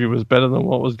 my movie was better than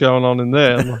what was going on in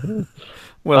there.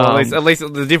 Well, at least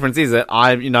the difference is that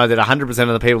I know that 100% of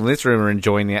the people in this room are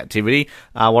enjoying the activity.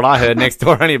 What I heard next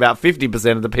door, only about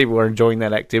 50% of the people were enjoying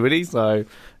that activity. So,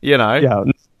 you know. Yeah,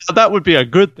 that would be a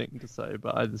good thing to say,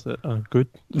 but I just said, oh, good.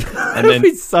 And then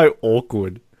it's so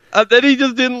awkward. And then he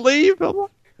just didn't leave. I'm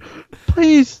like,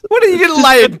 please. What are you going to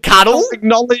lay and cuddle?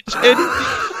 Acknowledge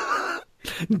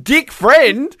anything. Dick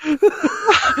friend.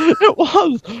 It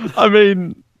was. I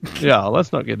mean, yeah,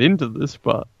 let's not get into this,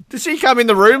 but... Did she come in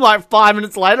the room like 5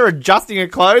 minutes later adjusting her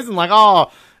clothes and like, oh,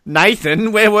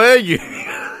 Nathan, where were you?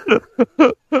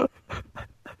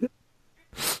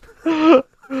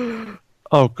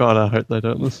 Oh, God, I hope they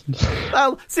don't listen.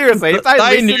 Well, seriously, if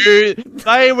they knew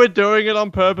they were doing it on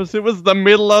purpose. It was the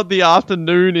middle of the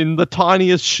afternoon in the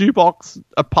tiniest shoebox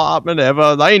apartment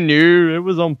ever. They knew it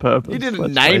was on purpose. You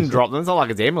didn't name drop them. It's not like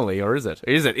it's Emily, or is it?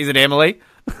 Is it Emily?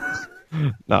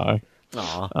 No.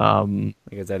 Aw. I think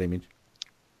it's that image.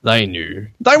 They knew.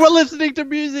 They were listening to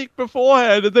music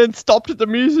beforehand and then stopped at the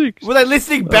music. Were they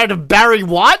listening to Barry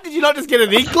White? Did you not just get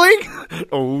an inkling?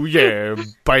 Oh, yeah,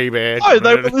 baby. No,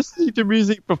 they were listening to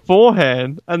music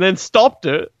beforehand and then stopped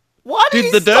it. Why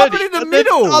did you stop it in the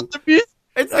middle? The music.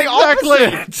 It's the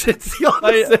opposite. It's the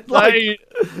opposite.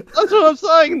 That's what I'm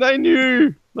saying. They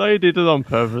knew. They did it on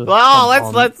purpose. Well,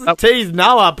 let's tease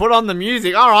Noah. Put on the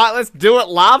music. All right, let's do it,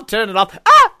 love. Turn it off.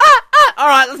 All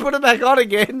right, let's put it back on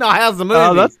again. No, how's the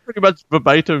movie? That's pretty much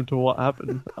verbatim to what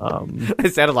happened.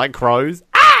 It sounded like crows.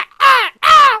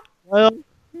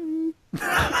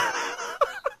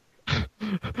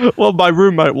 Well, my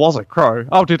roommate was a crow.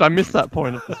 Oh, did I miss that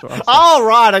point of the story? Oh,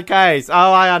 right, okay. So,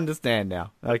 I understand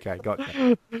now. Okay,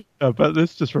 gotcha. Yeah, but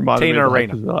this just reminded Tina me.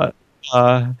 Arena.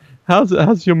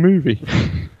 How's your movie?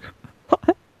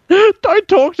 Don't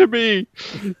talk to me.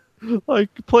 Like,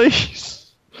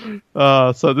 please.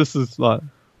 So this is like,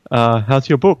 how's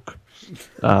your book?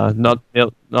 Not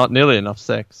nearly enough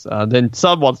sex. Then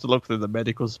Sun wants to look through the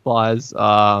medical supplies,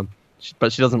 but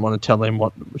she doesn't want to tell him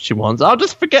what she wants. I'll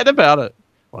just forget about it.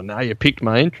 Well, now you piqued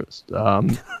my interest. I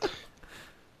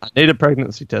need a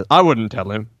pregnancy test. I wouldn't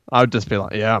tell him. I would just be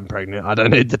like, yeah, I'm pregnant. I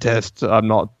don't need the test. I'm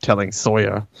not telling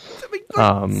Sawyer.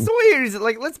 I mean, Sawyer is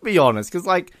like, let's be honest, because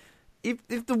like,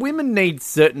 if the women need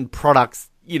certain products,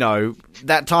 you know,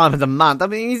 that time of the month, I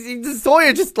mean,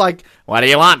 Sawyer just like, what do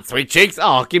you want, sweet cheeks?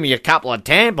 Oh, give me a couple of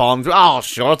tampons. Oh,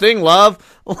 sure thing,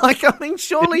 love. Like, I mean,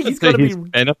 surely he's got to be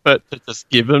benefit to just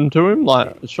give them to him.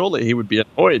 Like, surely he would be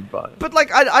annoyed by it. But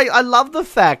like, I love the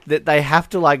fact that they have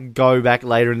to like go back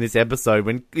later in this episode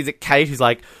when is it Kate who's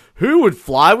like, who would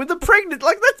fly with a pregnant?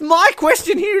 Like, that's my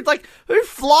question here. It's like, who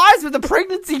flies with a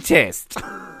pregnancy test?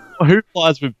 Who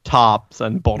flies with tarps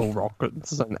and bottle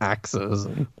rockets and axes?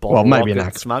 And, well, maybe an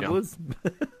axe smugglers.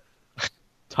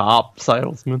 Tarp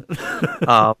salesman.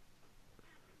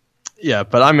 Yeah,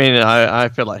 but I mean, I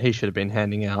feel like he should have been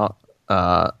handing out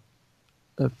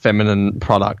feminine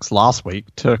products last week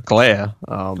to Claire.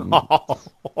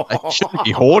 He shouldn't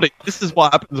be hoarding. This is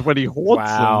what happens when he hoards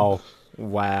them.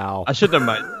 Wow. I should have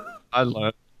I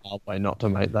learned the hard way not to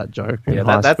make that joke. Yeah,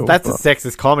 that's a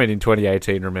sexist comment in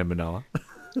 2018, remember, Noah?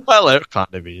 Well, it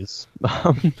kind of is.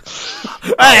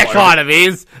 It kind of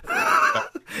is.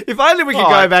 If only we could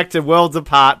go back to Worlds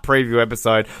Apart preview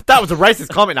episode. That was a racist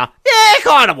comment now. Yeah, it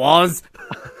kind of was.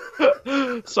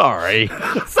 Sorry.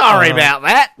 Sorry about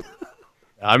that.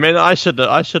 I mean,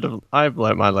 I've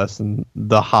learnt my lesson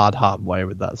the hard way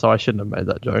with that, so I shouldn't have made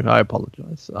that joke. I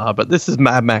apologise. But this is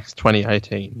Mad Max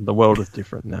 2018. The world is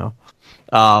different now.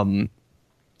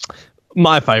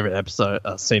 My favourite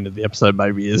scene of the episode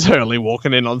maybe is Hurley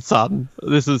walking in on Sun.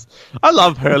 I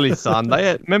love Hurley's son.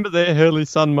 Remember their Hurley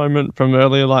son moment from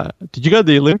earlier? Like, did you go to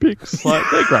the Olympics? Like,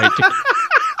 they're great.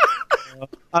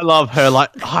 I love her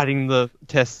like hiding the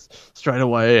tests straight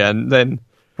away, and then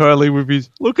Hurley with his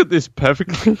look at this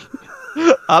perfectly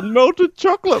unmelted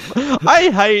chocolate. I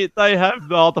hate they have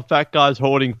the fat guys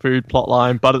hoarding food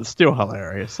plotline, but it's still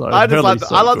hilarious. So I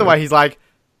love the way he's like,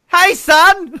 "Hey,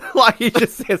 son!" Like, he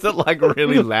just says it, like,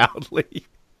 really loudly.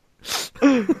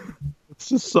 It's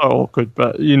just so awkward,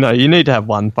 but, you know, you need to have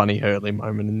one funny Hurley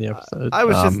moment in the episode. I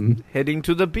was just heading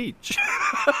to the beach.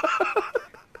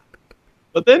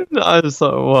 But then I was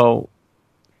like, well,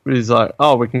 he's like,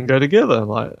 oh, we can go together.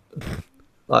 Like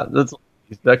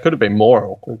that could have been more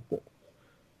awkward.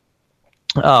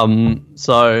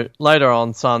 So later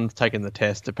on, Sun's taking the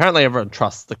test. Apparently everyone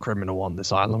trusts the criminal on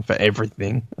this island for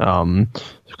everything.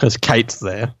 Because Kate's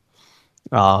there.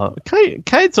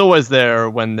 Kate's always there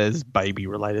when there's baby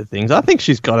related things. I think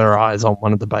she's got her eyes on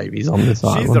one of the babies on this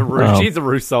island. She's a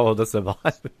Rousseau of the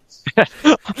survivors.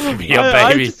 Give me a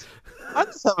baby. I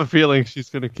just have a feeling she's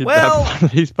going to kidnap one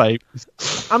of these babies.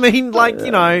 I mean, like,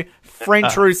 you know,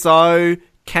 French Rousseau,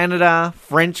 Canada,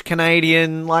 French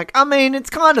Canadian, like, I mean, it's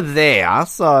kind of there,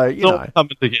 so, you know.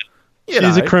 Coming together.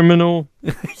 She's a criminal.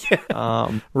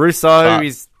 Yeah. Rousseau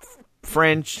is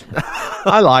French.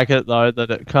 I like it, though,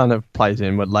 that it kind of plays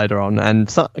in with later on, and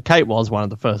Kate was one of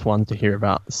the first ones to hear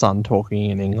about Sun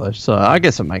talking in English, so I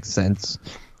guess it makes sense.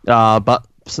 But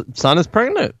Sun is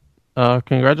pregnant.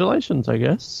 Congratulations, I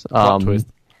guess. Twist.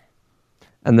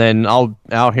 And then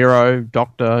our hero,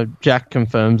 Dr. Jack,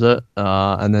 confirms it,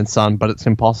 and then Sun, but it's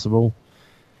impossible.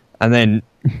 And then,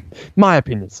 my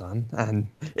opinion, Son, and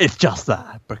it's just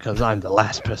that, because I'm the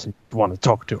last person you want to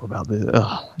talk to about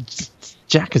this.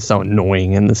 Jack is so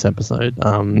annoying in this episode.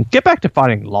 Get back to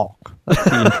fighting Locke. That's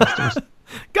the interesting.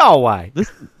 Go away.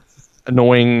 This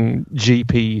annoying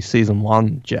GP Season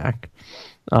 1 Jack.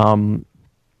 Go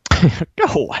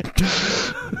away.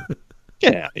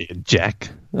 Get out of here,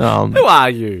 Jack. Who are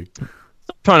you?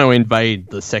 trying to invade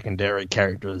the secondary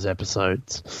characters'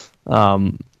 episodes.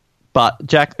 But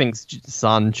Jack thinks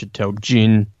Sun should tell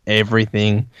Jin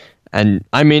everything. And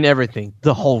I mean everything.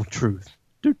 The whole truth.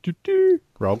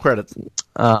 Roll credits.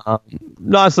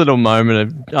 Nice little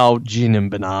moment of Jin and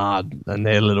Bernard and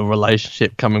their little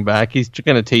relationship coming back. He's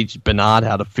going to teach Bernard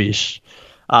how to fish.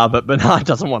 But Bernard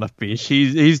doesn't want to fish.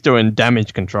 He's doing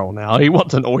damage control now. He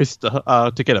wants an oyster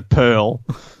to get a pearl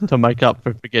to make up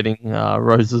for forgetting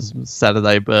Rose's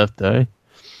Saturday birthday.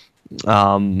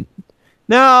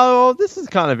 Now, this is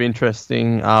kind of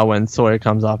interesting when Sawyer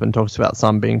comes up and talks about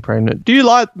Sun being pregnant. Do you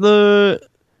like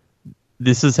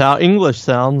this is how English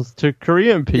sounds to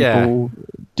Korean people? Yeah.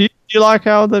 Do you like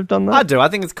how they've done that? I do. I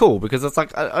think it's cool because it's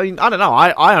like, I don't know.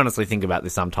 I honestly think about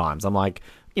this sometimes. I'm like,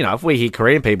 if we hear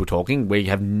Korean people talking, we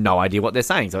have no idea what they're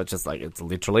saying. So it's just like, it's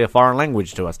literally a foreign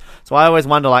language to us. So I always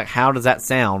wonder, like, how does that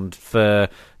sound for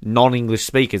non-English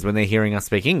speakers when they're hearing us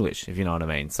speak English, if you know what I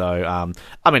mean? So,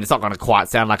 I mean, it's not going to quite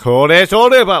sound like, but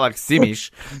like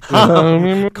Simish.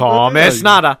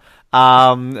 Komesnada.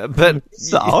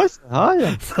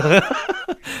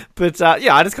 But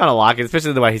yeah, I just kind of like it,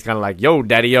 especially the way he's kind of like, yo,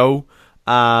 daddy-o.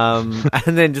 And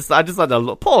then I just like the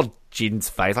look, poor Jin's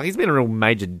face. Like, he's been a real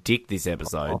major dick this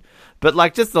episode. But,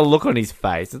 like, just the look on his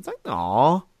face, it's like,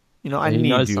 aw, I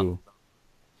need you.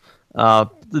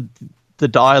 The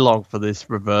dialogue for this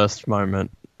reversed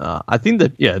moment, I think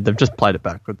that, they've just played it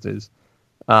backwards, is,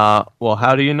 well,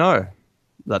 how do you know?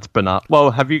 That's Bernard. Well,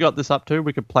 have you got this up too?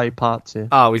 We could play parts here.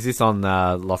 Oh, is this on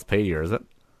Lostpedia, is it?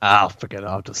 Oh, forget it.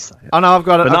 I'll just say it. Oh, no, I've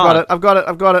got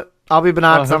it. I'll be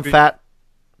Bernard because I'm fat.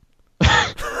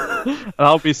 And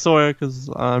I'll be Sawyer because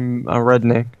I'm a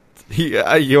redneck.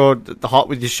 You're hot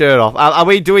with your shirt off. Are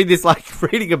we doing this like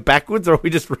reading it backwards, or are we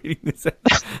just reading this?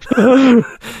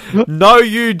 No,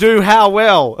 you do how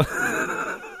well.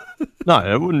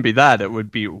 No, it wouldn't be that. It would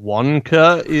be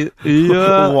Wonka.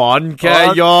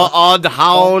 Wonka, you're on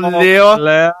how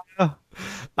Leo.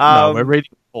 No, we're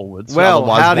reading forwards. Well,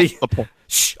 how do you?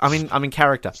 Shh, I'm in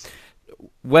character.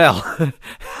 Well,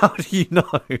 how do you know?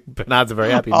 Bernard's a very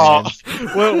happy man.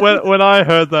 When I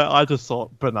heard that, I just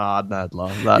thought Bernard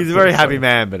Nadler. He's a very happy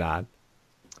man, Bernard.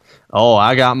 Oh,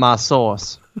 I got my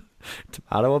sauce.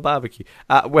 Tomato or barbecue?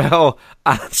 Well,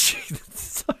 aren't you...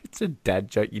 It's a dad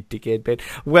joke, you dickhead, Ben.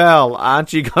 Well,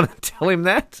 aren't you going to tell him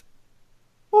that?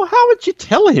 Well, how would you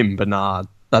tell him, Bernard?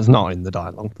 That's not in the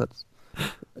dialogue. That's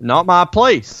not my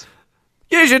place.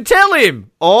 You should tell him,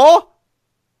 or...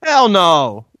 Hell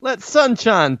no. Let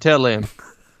Sunshine tell him.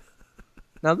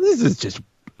 Now,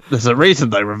 there's a reason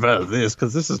they reverse this,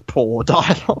 because this is poor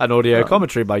dialogue. An audio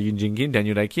commentary by Yoon Jin Kim,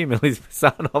 Daniel Day Kim, Elizabeth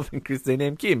Sarnoff, and Christine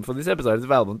M. Kim for this episode is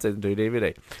available on Season 2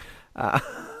 DVD.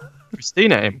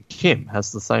 Christina M. Kim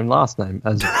has the same last name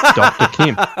as Dr.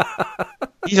 Kim.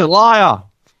 He's a liar.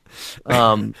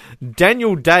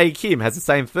 Daniel Day Kim has the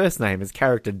same first name as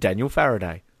character Daniel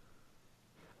Faraday.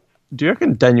 Do you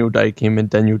reckon Daniel Day Kim and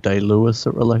Daniel Day Lewis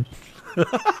are related? A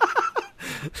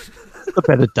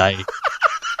better day.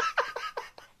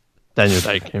 Daniel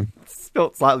Day Kim.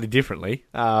 Spelt slightly differently.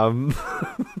 Can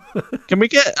we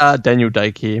get Daniel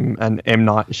Day Kim and M.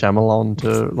 Night Shyamalan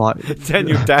to, like...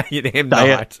 Daniel Day and M.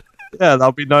 Night. Yeah,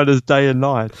 they'll be known as Day and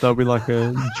Night. They'll be like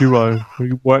a duo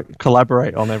who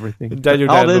collaborate on everything. Daniel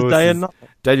Day Lewis Day and Night.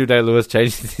 Daniel Day Lewis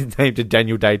changed his name to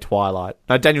Daniel Day Twilight.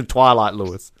 No, Daniel Twilight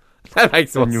Lewis. That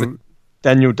makes sense.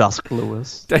 Daniel Dusk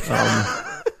Lewis.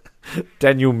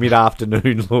 Daniel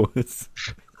Mid-Afternoon Lewis.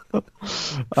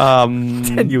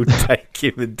 Daniel Day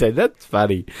Kim and Daniel. That's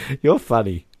funny. You're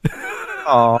funny.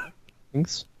 Oh,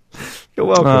 thanks. You're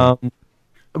welcome.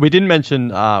 We didn't mention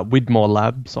Widmore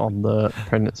Labs on the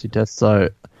pregnancy test, so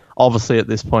obviously at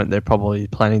this point they're probably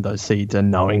planting those seeds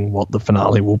and knowing what the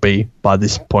finale will be by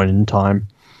this point in time.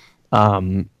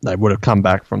 They would have come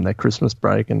back from their Christmas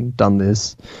break and done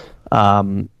this.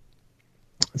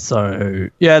 So,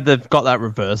 yeah, they've got that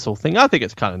reversal thing. I think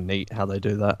it's kind of neat how they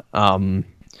do that.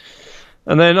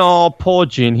 And then, poor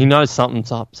Jin, he knows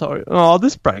something's up. So,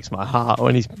 this breaks my heart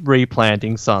when he's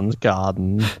replanting Sun's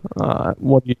garden.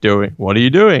 What are you doing? What are you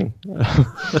doing?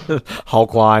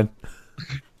 Hulk line.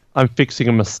 I'm fixing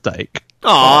a mistake.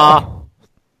 Aww.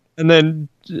 And then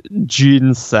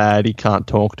Jin's sad he can't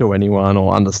talk to anyone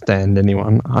or understand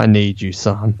anyone. I need you,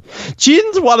 son.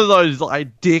 Jin's one of those,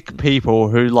 like, dick people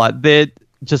who, like, they're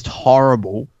just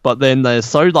horrible, but then they're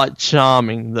so, like,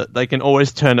 charming that they can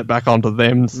always turn it back onto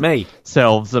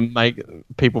themselves and make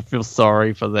people feel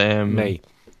sorry for them. Me.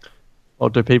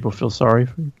 Or do people feel sorry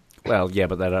for you? Well, yeah,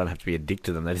 but they don't have to be a dick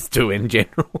to them. They just do in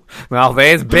general. Well,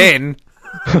 there's Ben.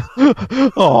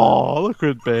 Oh, look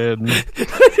at Ben.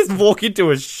 I just walk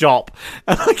into a shop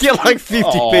and I get like 50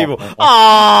 people.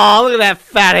 Oh, look at that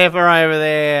fat heifer over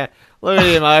there. Look at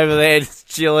him over there just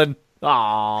chilling.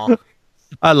 Oh.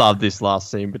 I love this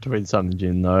last scene between Sun and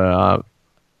Jin, though.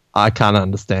 I can't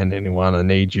understand anyone. I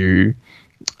need you.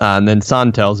 And then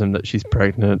Sun tells him that she's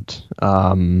pregnant.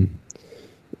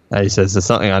 He says, there's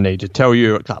something I need to tell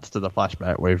you. It cuts to the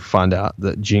flashback where we find out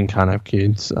that Jin can't have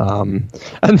kids. And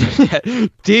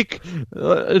Dick,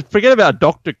 forget about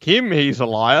Dr. Kim, he's a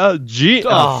liar.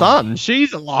 Sun,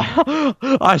 she's a liar.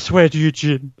 I swear to you,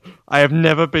 Jin, I have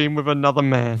never been with another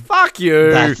man. Fuck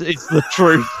you. It's the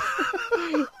truth.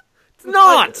 It's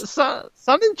not. Sun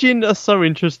and Jin are so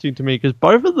interesting to me because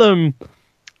both of them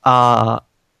are,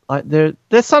 like,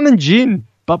 they're Sun and Jin,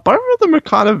 but both of them are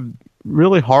kind of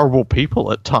really horrible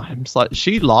people at times. Like,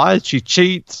 she lies, she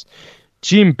cheats,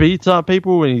 Jim beats up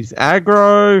people when he's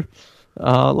aggro.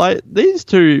 Like, these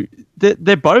two,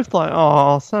 they're both like,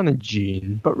 oh, Sun and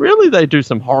Jin, but really they do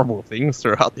some horrible things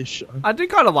throughout this show. I do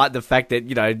kind of like the fact that,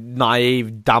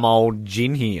 naive, dumb old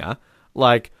Jin here,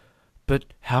 like, but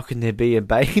how can there be a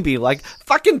baby? Like,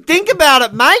 fucking think about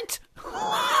it, mate!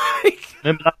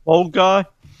 Remember that old guy?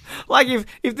 Like,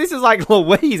 if this is like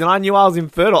Louise and I knew I was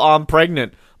infertile, I'm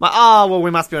pregnant. Like, well,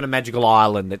 we must be on a magical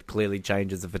island that clearly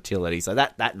changes the fertility, so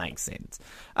that makes sense.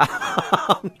 They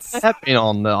have been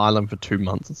on the island for 2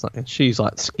 months or something. She's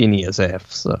like skinny as F,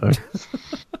 so.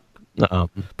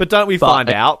 But don't we find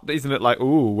out? Isn't it like,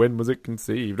 ooh, when was it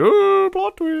conceived? Ooh,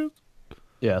 plot twist.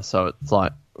 Yeah, so it's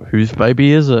like, whose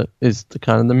baby is it? Is the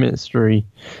kind of the mystery.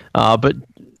 But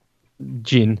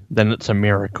Jin, then it's a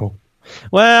miracle.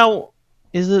 Well,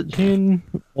 is it Jin,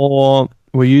 or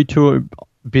were you two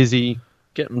busy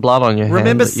getting blood on your hands?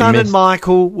 Remember, Sun and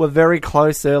Michael were very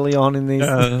close early on in these.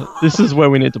 This is where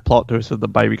we need to plot to so the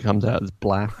baby comes out as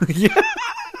black. Yeah.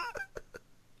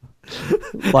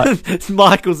 Like,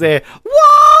 Michael's there.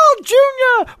 Whoa,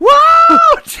 Junior! Whoa!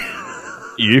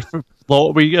 You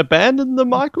thought we abandoned the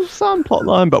Michael Sun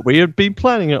plotline, but we had been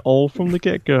planning it all from the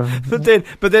get-go. But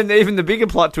then even the bigger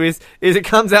plot twist is it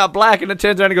comes out black and it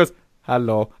turns around and goes,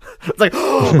 hello. It's like,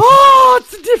 oh,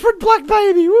 it's a different black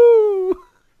baby. Woo!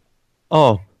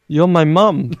 Oh, you're my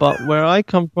mum, but where I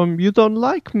come from, you don't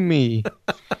like me.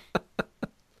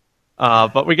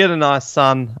 But we get a nice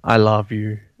Sun, I love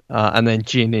you. And then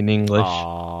Jin in English.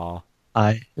 Aww.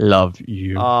 I love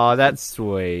you. Oh, that's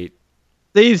sweet.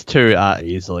 These two are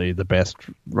easily the best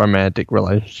romantic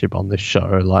relationship on this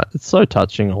show. Like, it's so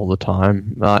touching all the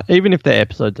time. Even if their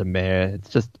episodes are meh, it's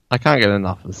just, I can't get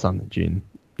enough of Sun and Jin.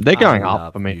 They're going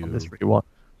up for me on this rewatch.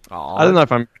 Aww. I don't know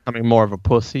if I'm becoming more of a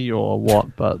pussy or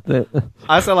what, but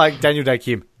I also like Daniel Day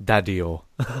Kim, Daddy-o.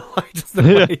 Like, just the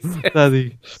way he says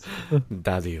Daddy.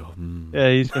 Daddy-o. Yeah,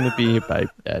 he's going to be a baby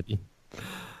daddy.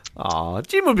 Oh,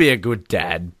 Jim would be a good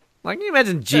dad. Like, can you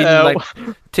imagine Jim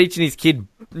teaching his kid,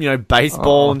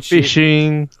 baseball and shit?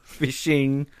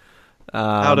 Fishing.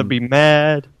 How to be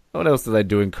mad. What else do they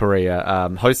do in Korea?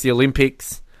 Host the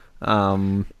Olympics.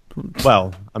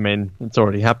 Well, I mean, it's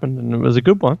already happened and it was a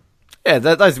good one. Yeah,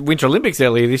 those Winter Olympics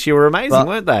earlier this year were amazing,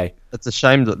 weren't they? It's a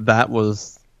shame that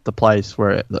was the place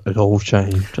where it all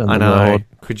changed. I know.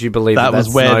 Could you believe that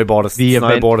was where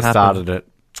snowboarder started it?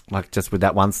 Like, just with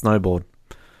that one snowboard.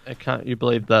 Can't you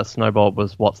believe that snowboard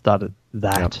was what started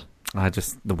that? Yep.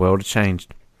 The world had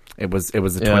changed. It was the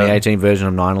 2018 version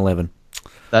of 9/11.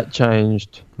 That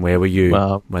changed. Where were you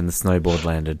when the snowboard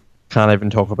landed? Can't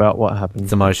even talk about what happened.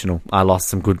 It's emotional. I lost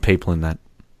some good people in that.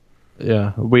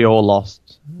 Yeah, we all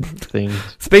lost things.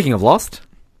 Speaking of lost,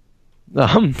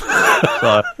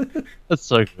 so that's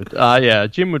so good. Yeah,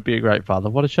 Jim would be a great father.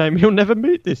 What a shame he'll never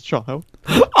meet this child.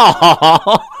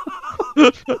 Oh.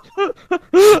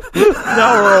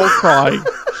 Now we're all crying.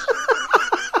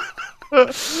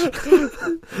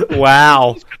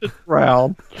 Wow.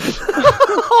 Round.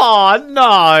 Oh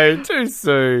no, too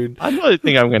soon. I don't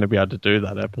think I'm going to be able to do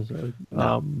that episode.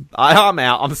 I'm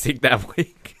out. I'm sick that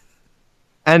week.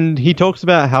 And he talks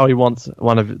about how he wants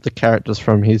one of the characters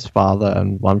from his father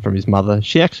and one from his mother.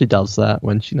 She actually does that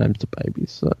when she names the baby.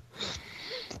 So,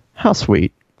 how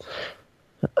sweet.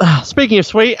 Speaking of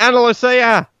sweet, Ana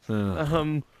Lucia.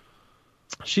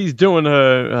 She's doing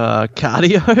her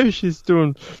cardio. She's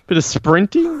doing a bit of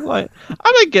sprinting. Like,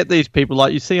 I don't get these people.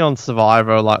 Like, you see on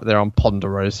Survivor, like they're on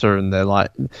Ponderosa and they're like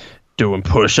doing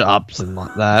push-ups and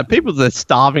like that. People that are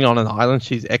starving on an island.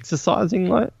 She's exercising.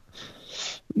 Like,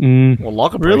 well,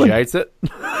 Locke appreciates it.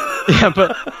 Yeah,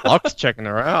 but Locke's checking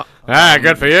her out. Ah,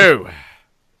 good for you.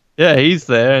 Yeah, he's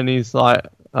there and he's like,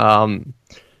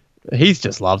 he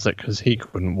just loves it because he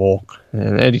couldn't walk.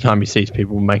 And anytime he sees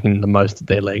people making the most of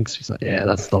their legs, he's like, yeah,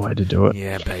 that's the way to do it.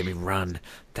 Yeah, baby, run.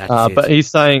 That's it. But he's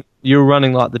saying, you're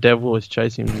running like the devil is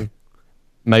chasing you.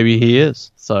 Maybe he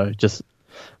is. So just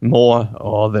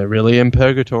more, they're really in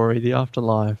purgatory, the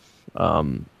afterlife.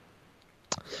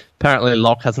 Apparently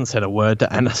Locke hasn't said a word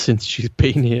to Anna since she's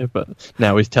been here, but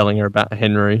now he's telling her about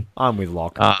Henry. I'm with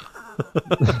Locke.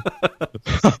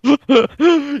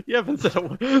 You haven't said a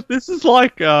word. This is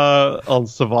like on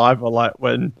Survivor, like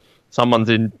when someone's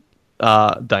in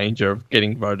danger of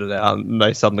getting voted out and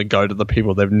they suddenly go to the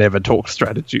people they've never talked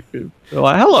strategy with. They're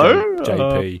like, hello.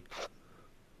 JP.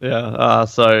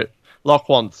 So Locke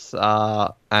wants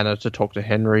Anna to talk to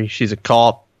Henry. She's a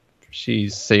cop.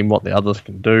 She's seen what the others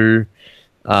can do.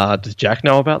 Does Jack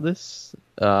know about this?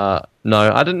 No,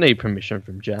 I didn't need permission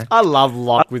from Jack. I love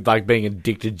Locke with like being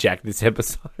addicted Jack this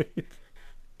episode.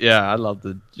 Yeah, I love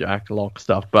the Jack Locke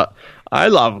stuff, but I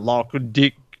love Locke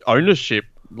Dick ownership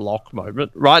Locke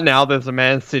moment. Right now, there's a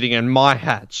man sitting in my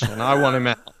hatch, and I want him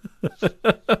out.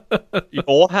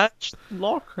 Your hatch,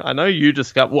 Locke? I know you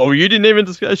discovered. Well, you didn't even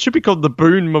discover. It should be called the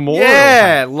Boone Memorial.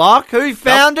 Yeah, Locke. Who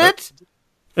found it?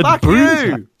 Fuck Boone's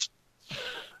you. hatch.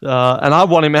 And I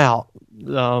want him out.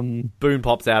 Boone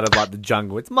pops out of like the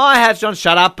jungle. It's my hatch, John.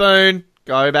 Shut up, Boone.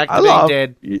 Go back to being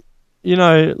dead. You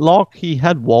know, Locke, he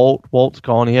had Walt. Walt's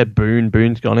gone. He had Boone.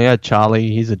 Boone's gone. He had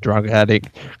Charlie. He's a drug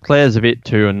addict. Claire's a bit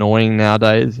too annoying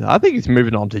nowadays. I think he's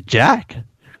moving on to Jack.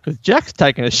 Because Jack's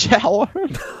taking a shower.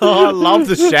 Oh, I love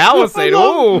the shower scene.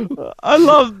 I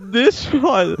love this.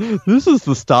 This is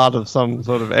the start of some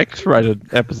sort of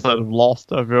X-rated episode of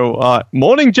Lost. I feel.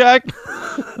 Morning, Jack.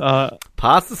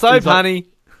 Pass the soap, honey.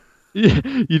 You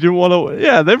didn't want to...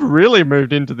 Yeah, they've really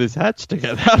moved into this hatch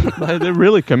together, haven't they? They're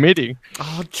really committing.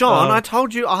 Oh, John, I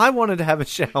told you I wanted to have a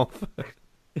shower.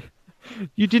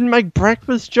 You didn't make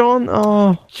breakfast, John?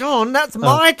 Oh, John, that's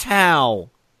my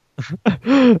towel.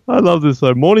 I love this,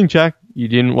 though. Morning, Jack. You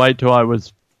didn't wait till I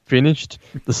was finished.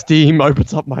 The steam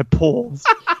opens up my pores.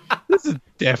 This is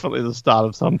definitely the start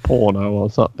of some porno or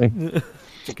something.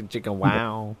 Chicken,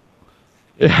 wow.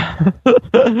 Yeah.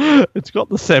 It's got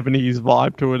the 70s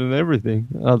vibe to it and everything,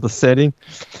 the setting.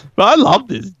 But I love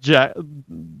this. Jack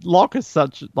Locke is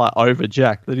such like over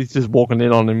Jack that he's just walking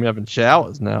in on him having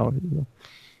showers now.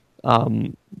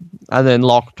 And then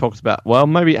Locke talks about, well,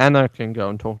 maybe Anna can go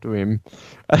and talk to him.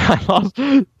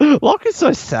 And Locke is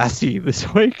so sassy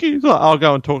this week. He's like, I'll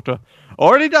go and talk to her.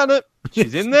 Already done it.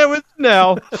 She's in there with me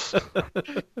now.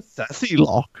 Sassy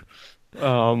Locke.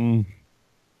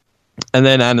 And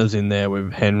then Anna's in there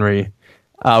with Henry.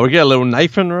 We get a little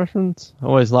Nathan reference. I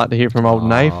always like to hear from old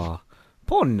Nath.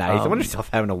 Poor Nath. I wonder if he's off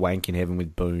having a wank in heaven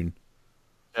with Boone.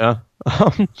 Yeah.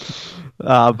 But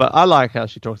I like how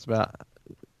she talks about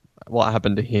what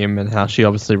happened to him and how she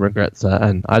obviously regrets that.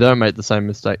 And I don't make the same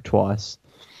mistake twice.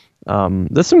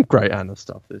 There's some great Anna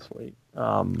stuff this week.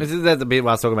 That's the bit I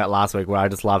was talking about last week where I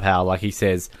just love how, like, he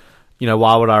says, you know,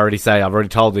 why would I already say I've already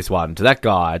told this one to that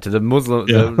guy, to the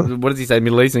Muslim, what does he say,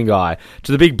 Middle Eastern guy,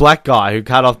 to the big black guy who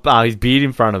cut off his beard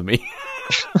in front of me.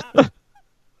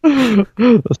 There's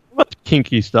so much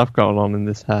kinky stuff going on in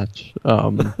this hatch.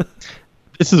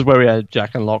 This is where we had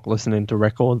Jack and Locke listening to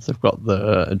records. They've got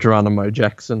the Geronimo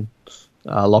Jackson.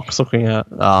 Locke's looking at.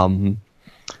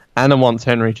 Anna wants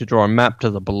Henry to draw a map to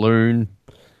the balloon.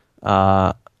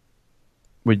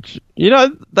 Which, you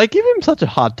know, they give him such a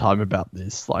hard time about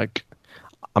this. Like,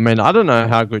 I mean, I don't know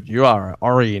how good you are at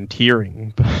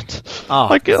orienteering, but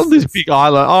like on this big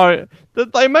island,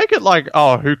 they make it like,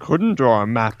 who couldn't draw a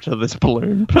map to this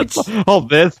balloon? But like,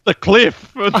 there's the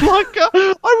cliff. It's like,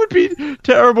 I would be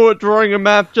terrible at drawing a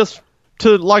map just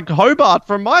to like Hobart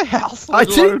from my house. I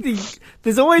think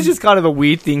there's always just kind of a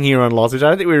weird thing here on Lost, which I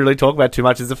don't think we really talk about too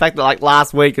much, is the fact that like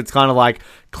last week it's kind of like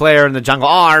Claire in the jungle.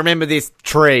 Oh, I remember this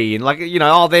tree, and like, you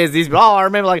know, there's this. Oh, I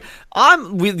remember, like,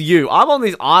 I'm with you. I'm on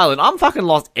this island. I'm fucking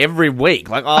lost every week.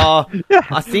 Like, yeah.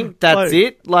 I think that's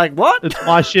it. Like, what? It's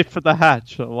my shift for the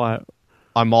hatch. Like,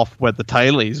 I'm off where the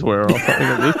tailies were or something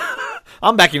like this.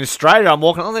 I'm back in Australia. I'm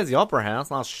walking. Oh, there's the Opera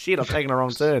House. Oh shit, I've taken a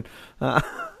wrong turn.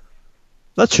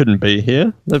 That shouldn't be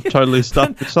here. They've totally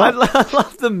stuffed this up. I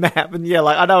love the map, and yeah,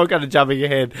 like, I know we're kind of jumping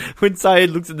ahead. When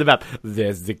Sayid looks at the map,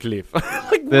 there's the cliff.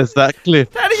 Like, there's that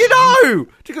cliff. How do you know?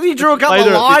 Because he drew a couple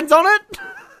of lines on it?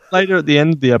 later at the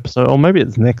end of the episode, or maybe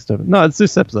it's next episode. No, it's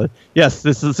this episode. Yes,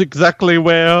 this is exactly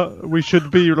where we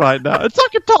should be right now. It's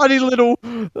like a tiny little,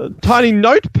 tiny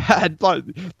notepad. Like,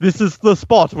 this is the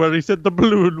spot where he said the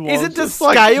balloon was. Is it to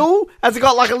scale? Has it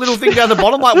got like a little thing down the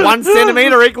bottom, like 1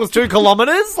 centimetre equals 2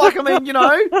 kilometres? Like, I mean, you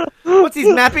know, what's his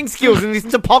mapping skills and his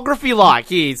topography like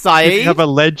here, Sayid? You have a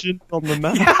legend on the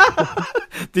map.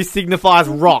 This signifies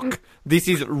rock. This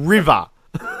is river.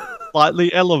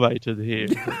 Slightly elevated here.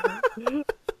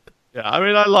 Yeah, I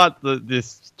mean, I like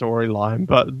this storyline,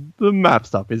 but the map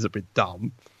stuff is a bit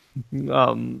dumb.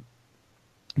 But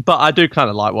I do kind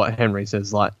of like what Henry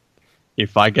says, like,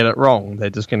 if I get it wrong, they're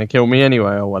just going to kill me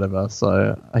anyway or whatever.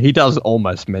 So he does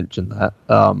almost mention that.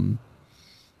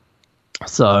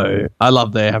 So I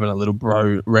love they're having a little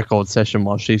bro record session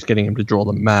while she's getting him to draw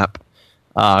the map.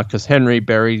 Because Henry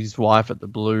buried his wife at the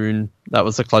balloon. That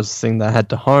was the closest thing they had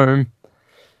to home.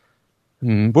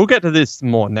 We'll get to this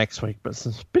more next week, but it's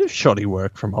a bit of shoddy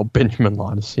work from old Benjamin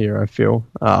Linus here, I feel.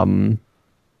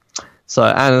 So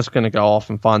Anna's going to go off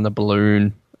and find the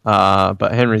balloon,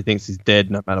 but Henry thinks he's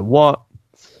dead no matter what.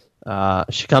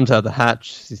 She comes out of the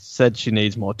hatch. She said she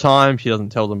needs more time. She doesn't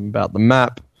tell them about the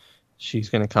map. She's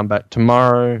going to come back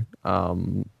tomorrow.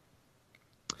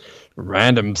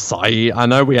 Random Sayid. I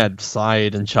know we had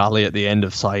Sayid and Charlie at the end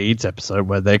of Sayid's episode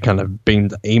where they kind of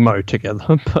beamed emo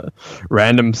together, but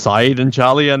random Sayid and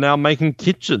Charlie are now making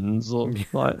kitchens. Or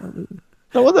like,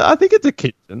 no, I think it's a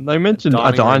kitchen. They mentioned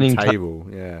a dining table.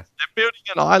 Yeah, they're building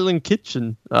an island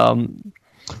kitchen,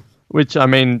 which, I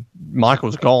mean,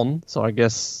 Michael's gone, so I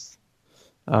guess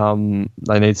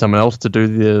they need someone else to do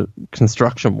the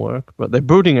construction work, but they're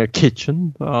building a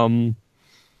kitchen.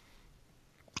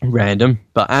 Random,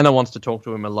 but Anna wants to talk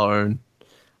to him alone.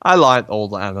 I like all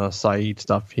the Ana Sayid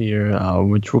stuff here,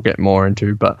 which we'll get more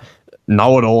into, but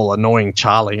know-it-all annoying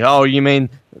Charlie. Oh, you mean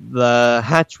the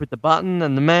hatch with the button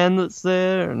and the man that's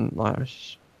there? And like,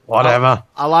 whatever.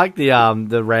 I like the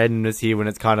randomness here when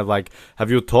it's kind of like, have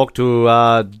you talked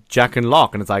to Jack and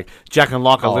Locke? And it's like, Jack and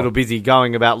Locke are a little busy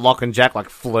going about Locke and Jack like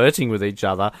flirting with each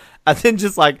other. And then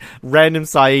just like random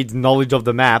Sayid's knowledge of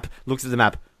the map, looks at the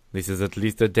map. This is at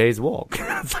least a day's walk.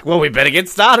 It's like, well, we better get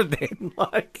started then.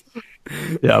 Like,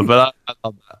 yeah, but I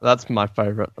love that. That's my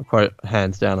favourite quote,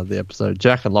 hands down, of the episode.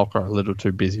 Jack and Locke are a little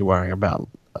too busy worrying about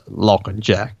Locke and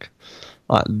Jack.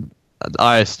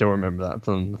 I still remember that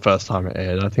from the first time it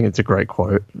aired. I think it's a great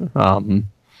quote.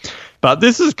 But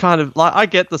this is kind of like, I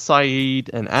get the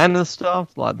Sayid and Anna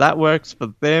stuff, like that works for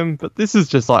them. But this is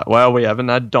just like, well, we haven't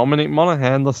had Dominic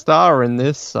Monaghan, the star, in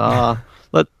this. Let's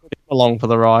put him along for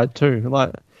the ride too.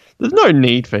 Like, there's no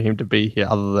need for him to be here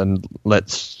other than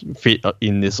let's fit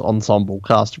in this ensemble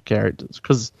cast of characters.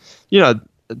 Because, you know,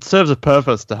 it serves a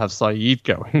purpose to have Sayid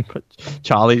going, but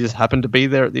Charlie just happened to be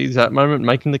there at the exact moment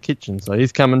making the kitchen, so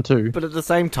he's coming too. But at the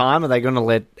same time, are they going to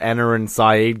let Anna and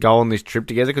Sayid go on this trip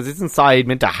together? Because isn't Sayid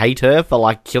meant to hate her for,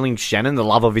 like, killing Shannon, the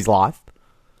love of his life?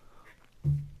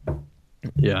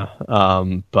 Yeah,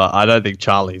 but I don't think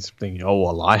Charlie's thinking, oh,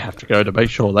 well, I have to go to make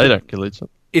sure they don't kill each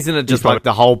other. Isn't it just like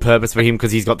the whole purpose for him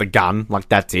because he's got the gun? Like,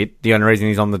 that's it. The only reason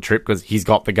he's on the trip because he's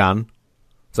got the gun.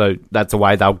 So that's a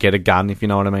way they'll get a gun, if you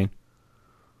know what I mean.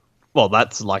 Well,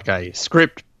 that's like a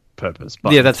script purpose.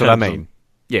 But yeah, that's what I mean.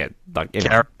 Yeah, like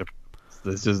character.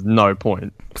 There's just no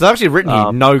point. Because I've actually written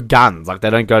here, no guns. Like, they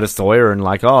don't go to Sawyer and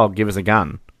like, oh, give us a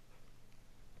gun.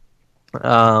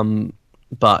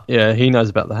 But yeah, he knows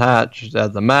about the hatch,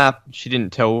 the map. She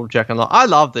didn't tell Jack and Locke. I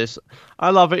love this.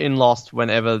 I love it in Lost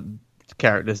whenever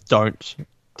characters don't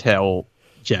tell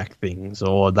Jack things,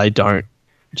 or they don't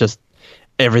just,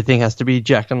 everything has to be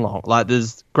Jack and Locke. Like,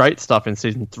 there's great stuff in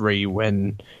season 3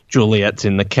 when Juliet's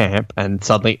in the camp and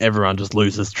suddenly everyone just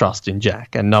loses trust in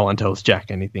Jack and no one tells Jack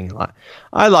anything. Like,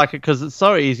 I like it because it's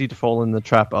so easy to fall in the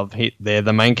trap of they're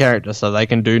the main character so they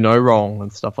can do no wrong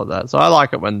and stuff like that. So I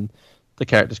like it when the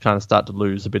characters kind of start to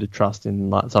lose a bit of trust in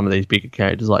like some of these bigger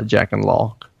characters like Jack and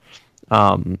Locke.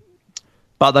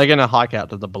 But they're going to hike out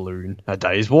to the balloon. A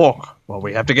day's walk. Well,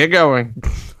 we have to get going.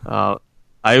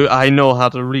 I know how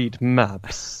to read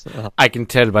maps. I can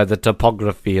tell by the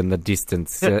topography and the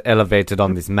distance elevated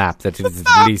on this map that it is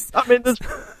at least... I mean,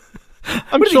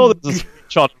 I'm sure there's a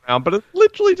screenshot around, but it's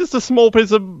literally just a small piece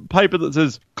of paper that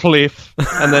says cliff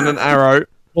and then an arrow,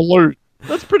 balloon.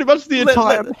 That's pretty much the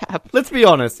entire map. Let's be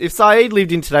honest. If Sayid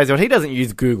lived in today's world, he doesn't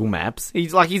use Google Maps.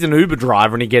 He's an Uber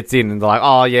driver and he gets in and they're like,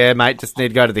 oh yeah, mate, just need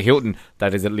to go to the Hilton.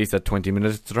 That is at least a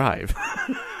 20-minute drive.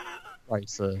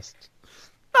 Racist.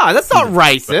 No, that's not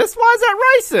racist. Why is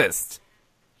that racist?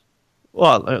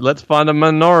 Well, let's find a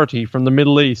minority from the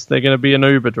Middle East. They're going to be an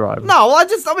Uber driver. No, I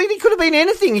mean, he could have been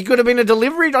anything. He could have been a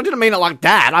delivery. I didn't mean it like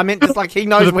that. I meant just like he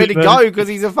knows where to go because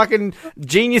he's a fucking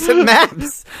genius at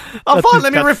maps. Oh, fine,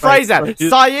 let me rephrase that.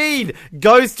 Sayid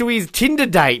goes to his Tinder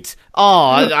date.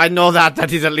 Oh, I know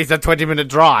that is at least a 20-minute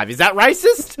drive. Is that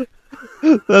racist?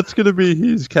 That's going to be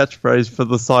his catchphrase for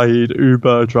the Sayid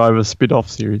Uber driver spin-off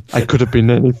series. I could have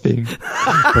been anything,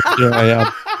 but here I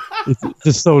am. It's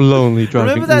just so lonely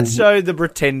driving. Remember that show, The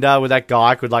Pretender, where that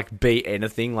guy could like be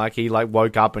anything? Like he like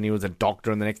woke up and he was a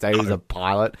doctor, and the next day he was a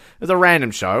pilot. It was a random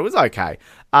show. It was okay.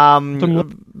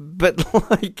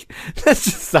 But like, let's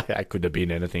just say I could have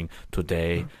been anything.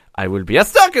 Today I will be a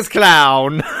circus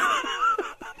clown.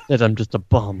 That I'm just a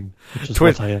bum. Which is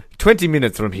what I am. 20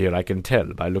 minutes from here, I can tell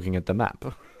by looking at the map.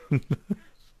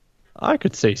 I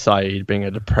could see Sayid being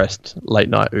a depressed late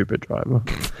night Uber driver.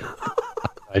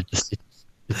 It's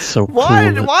so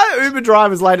why cool. Why are Uber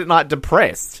drivers late at night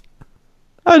depressed?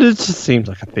 It just seems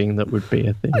like a thing that would be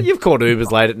a thing. You've called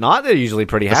Ubers late at night. They're usually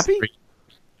pretty happy.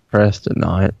 Depressed at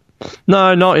night.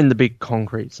 No, not in the big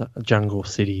concrete jungle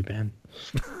city, man.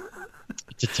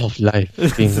 It's a tough life.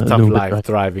 It's a tough life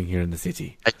thriving here in the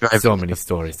city. So many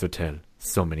stories to tell.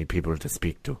 So many people to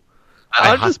speak to.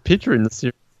 I'm just picturing the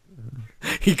series.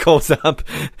 He calls up.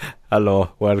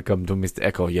 Hello, welcome to Mr.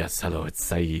 Echo. Yes, hello, it's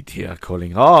Sayid here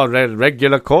calling. Oh,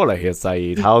 regular caller here,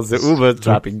 Sayid. How's the Uber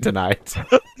trapping tonight?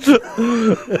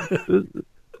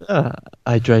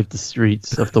 I drive the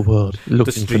streets of the world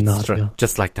looking for Nadia.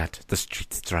 Just like that, the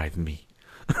streets drive me.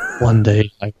 One day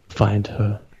I will find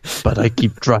her, but I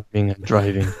keep driving and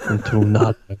driving until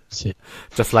Nadia is it.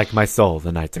 Just like my soul,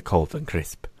 the nights are cold and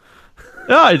crisp.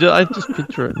 Yeah, I just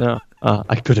picture it now.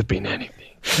 I could have been anything.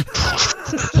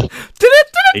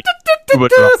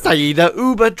 Sayid, the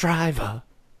Uber driver.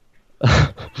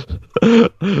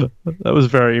 That was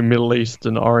very Middle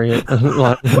Eastern Orient.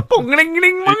 Like, the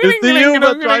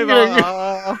Uber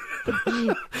driver.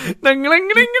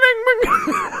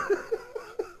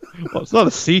 Well, it's not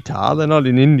a sitar. They're not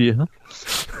in India.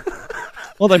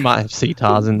 Well, they might have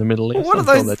sitars in the Middle East. What are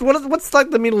those? What's like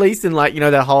the Middle Eastern, like, you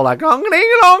know, that whole like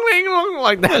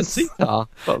like that sitar?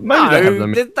 But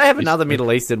maybe they have another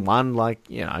Middle Eastern one, like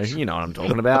you know what I'm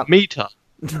talking about. Meter.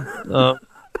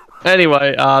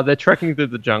 Anyway, they're trekking through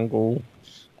the jungle,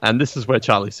 and this is where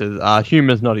Charlie says,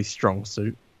 "Humor's not his strong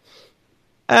suit."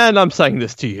 And I'm saying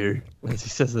this to you, as he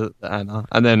says it to Anna.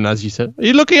 And then, as you said, "Are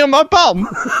you looking at my bum?"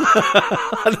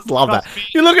 I just love that.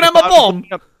 You're looking at my bum.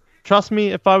 Trust me,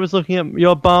 if I was looking at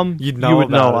your bum, you would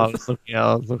know I was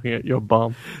looking at your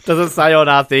bum. Does it say on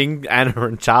our thing, Anna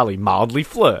and Charlie mildly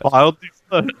flirt? Mildly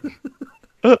flirt.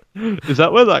 Is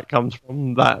that where that comes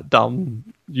from? That dumb,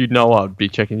 you know I'd be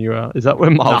checking you out. Is that where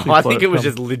mildly flirt I think it was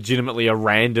just legitimately a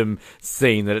random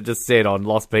scene that it just said on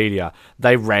Lostpedia.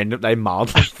 They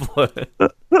mildly flirt.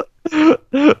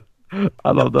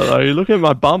 I love that. Are you looking at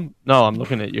my bum? No, I'm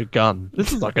looking at your gun.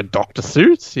 This is like a Dr.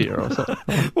 Seuss here or something.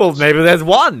 Well, maybe there's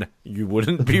one. You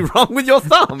wouldn't be wrong with your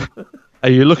thumb. Are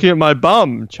you looking at my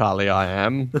bum, Charlie? I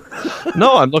am.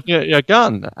 No, I'm looking at your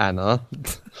gun, Anna.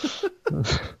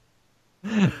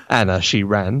 Anna, she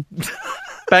ran.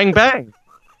 Bang, bang.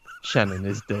 Shannon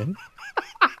is dead.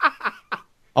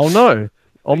 Oh no,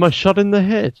 almost shot in the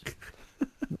head.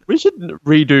 We should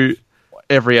redo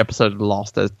every episode of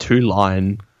Lost as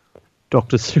 2-line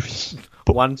Dr. Seuss.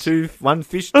 One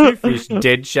fish, 2 fish,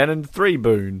 dead Shannon, 3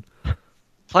 boon.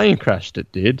 Plane crashed, it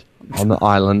did. On the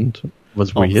island.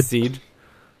 Was weird. Sid.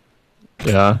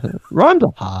 Yeah. Rhymes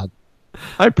are hard.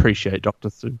 I appreciate Dr.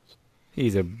 Seuss.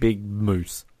 He's a big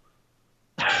moose.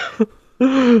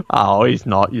 Oh, he's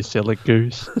not, you silly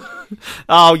goose.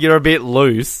 Oh, you're a bit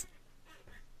loose.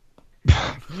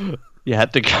 You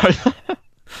had to go.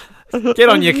 Get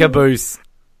on your caboose.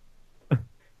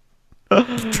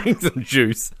 Drink some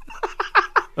juice.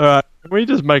 Alright, can we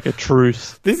just make a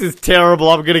truce? This is terrible.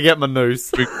 I'm going to get my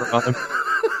noose.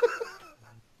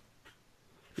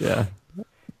 Yeah.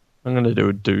 I'm going to do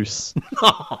a deuce.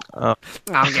 Oh,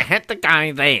 you had to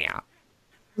go there.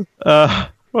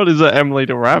 What is it, Emily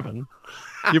de Ravin?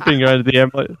 You've been going to the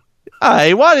Emily...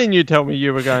 Hey, why didn't you tell me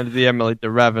you were going to the Emily de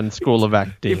Ravin School of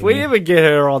Acting? If we ever get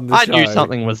her on the show... I knew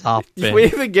something was up. If we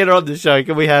ever get her on the show,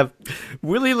 can we have...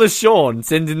 Willie LaShawn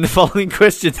sends in the following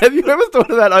questions. Have you ever thought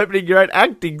about opening your own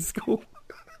acting school?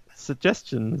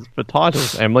 Suggestions for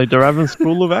titles. Emily de Ravin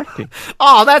School of Acting.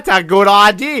 Oh, that's a good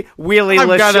idea, Willie LaShawn. I'm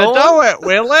going to do it,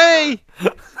 Willie!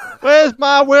 Where's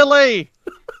my Willie?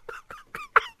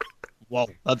 Whoa,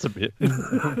 that's a bit.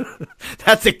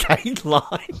 That's a Kate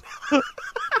line.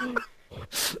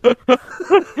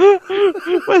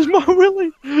 Where's my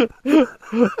Willie?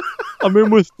 I'm in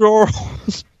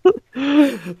withdrawals.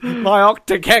 My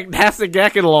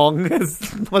octocacadalong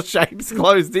as my shape's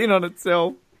closed in on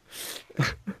itself.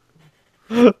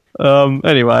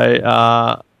 Anyway,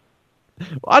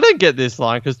 I don't get this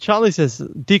line because Charlie says,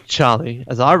 Dick Charlie,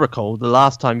 as I recall, the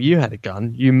last time you had a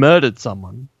gun, you murdered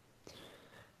someone.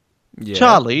 Yeah.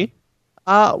 Charlie,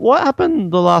 what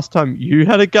happened the last time you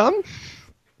had a gun?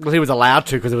 Well, he was allowed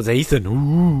to because it was Ethan.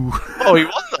 Ooh. Oh, he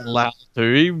wasn't allowed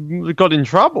to. He got in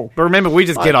trouble. But remember, we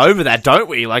just get over that, don't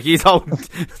we? Like, he's old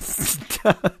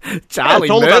Charlie it's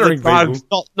all murdering about the people.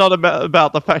 drugs, not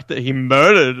about the fact that he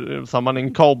murdered someone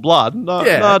in cold blood. No,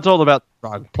 it's all about the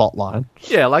drug plot line.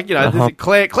 Yeah, like, you know,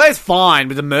 Claire's fine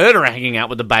with the murderer hanging out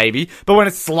with the baby, but when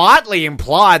it's slightly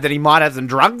implied that he might have some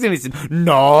drugs in his...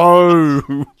 No!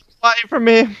 Away from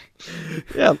him.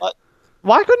 Yeah, like,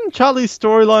 why couldn't Charlie's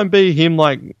storyline be him,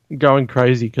 like, going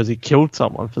crazy because he killed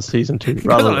someone for season 2?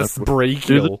 Rather than a spree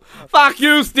kill. Fuck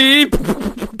you, Steve!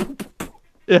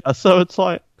 Yeah, so it's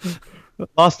like,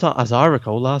 last time, as I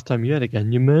recall, last time you had a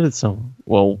gun, you murdered someone.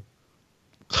 Well,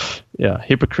 yeah,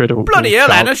 hypocritical. Bloody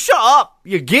hell, Anna, shut up!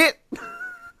 You get...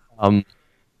 You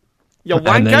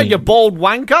wanker, you bald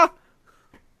wanker!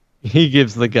 He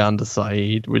gives the gun to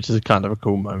Sayid, which is kind of a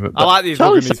cool moment. I like this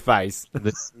look in his face.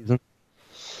 This season.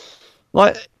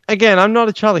 Like, again, I'm not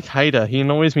a Charlie hater. He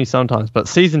annoys me sometimes, but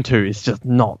season 2 is just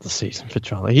not the season for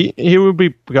Charlie. He will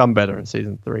become better in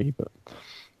season 3.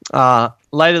 But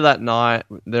later that night,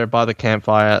 they're by the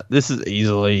campfire. This is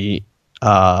easily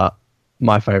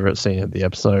my favorite scene of the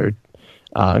episode.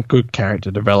 Good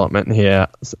character development here.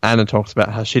 Anna talks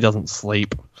about how she doesn't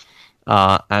sleep,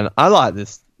 and I like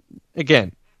this.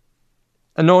 Again,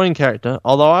 annoying character.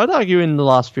 Although I'd argue in the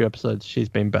last few episodes she's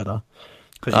been better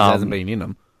because she hasn't been in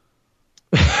them.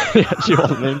 Yeah, she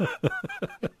wasn't in.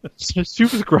 She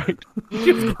was great.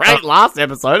 She was great last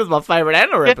episode. It's my favourite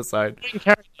Anna episode.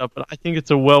 Character, but I think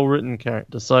it's a well-written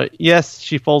character. So, yes,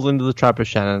 she falls into the trap of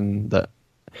Shannon that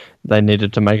they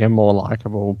needed to make her more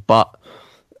likable. But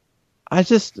I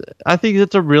think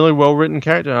it's a really well-written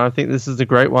character, and I think this is a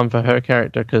great one for her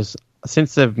character because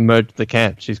since they've merged the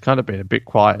camps, she's kind of been a bit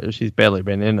quiet. She's barely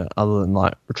been in it other than,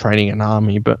 like, training an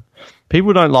army. But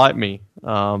people don't like me.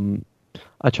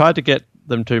 I tried to get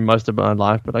them to most of my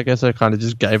life, but I guess I kind of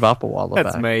just gave up a while back.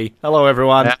 That's me. Hello,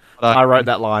 everyone. Yeah, I wrote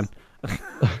that line.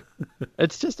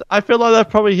 It's just, I feel like that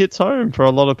probably hits home for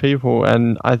a lot of people,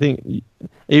 and I think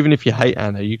even if you hate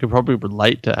Anna, you could probably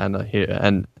relate to Anna here,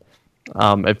 and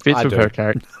it fits with her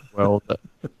character well. That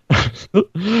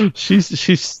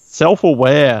she's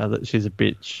self-aware that she's a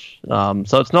bitch,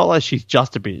 so it's not like she's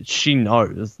just a bitch. She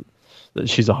knows that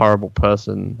she's a horrible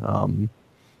person.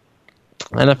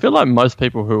 And I feel like most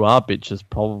people who are bitches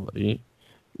probably,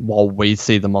 while we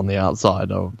see them on the outside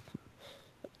of,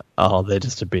 oh, they're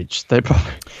just a bitch, they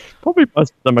probably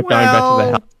most of them are going back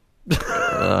to their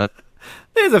house.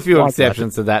 There's a few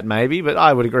exceptions to that, maybe, but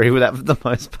I would agree with that for the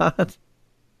most part.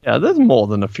 Yeah, there's more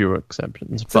than a few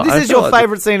exceptions. So this is your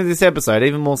favourite scene of this episode,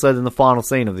 even more so than the final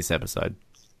scene of this episode?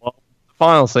 Well, the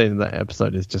final scene of that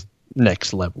episode is just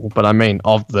next level, but I mean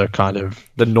of the kind of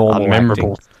the normal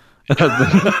memorable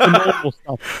the normal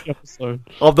stuff episode.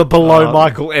 Of the below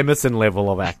Michael Emerson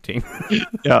level of acting.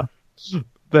 Yeah.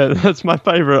 That's my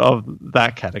favourite of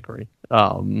that category.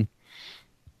 I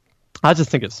just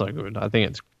think it's so good. I think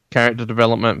it's character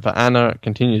development for Anna. It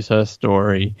continues her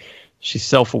story. She's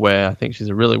self-aware. I think she's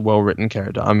a really well-written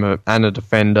character. I'm an Anna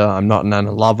defender. I'm not an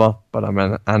Anna lover, but I'm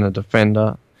an Anna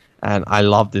defender. And I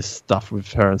love this stuff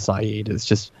with her and Sayid.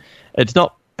 It's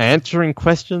not answering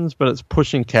questions, but it's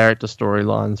pushing character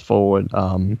storylines forward.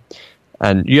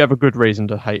 And you have a good reason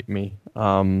to hate me.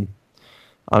 I'm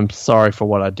sorry for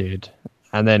what I did.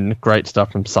 And then great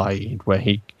stuff from Sayid, where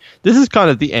this is kind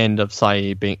of the end of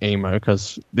Sayid being emo,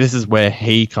 because this is where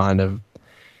he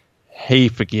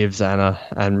forgives Anna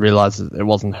and realizes it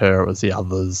wasn't her, it was the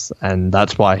others, and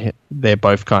that's why they're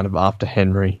both kind of after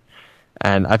Henry.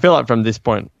 And I feel like from this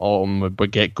point on, we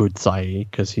get good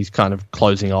Sayid, because he's kind of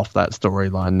closing off that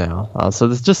storyline now. So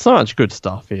there's just so much good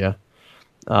stuff here.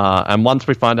 And once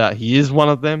we find out he is one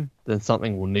of them, then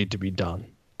something will need to be done.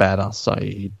 Badass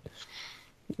Sayid.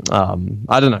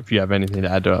 I don't know if you have anything to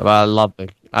add to it, but I love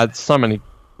so many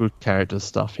good character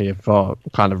stuff here for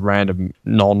kind of random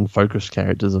non-focused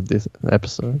characters of this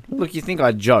episode. Look, you think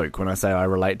I joke when I say I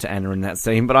relate to Anna in that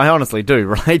scene, but I honestly do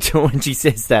relate to her when she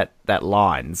says that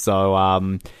line.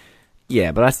 So,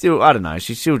 yeah, but I don't know.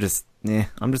 She's still just,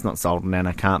 I'm just not sold on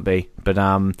Anna. Can't be. But,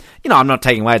 I'm not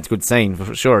taking away. It's a good scene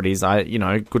for sure. It is.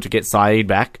 Good to get Sayid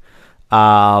back.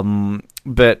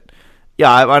 But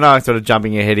yeah, I know I'm sort of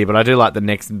jumping ahead here, but I do like the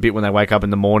next bit when they wake up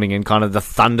in the morning and kind of the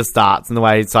thunder starts and the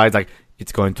way Sayid's like,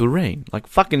 it's going to rain. Like,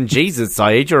 fucking Jesus,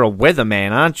 Sayid, you're a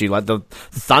weatherman, aren't you? Like, the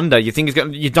thunder, you think it's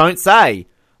going to... You don't say.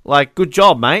 Like, good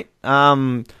job, mate.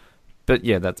 But,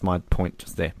 yeah, that's my point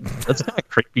just there. That's kind of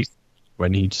creepy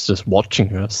when he's just watching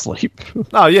her sleep.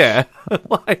 Oh, yeah.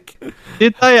 Like...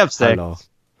 Did they have sex?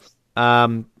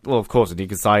 Well, of course it did,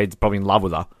 because Sayid's probably in love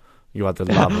with her. You are the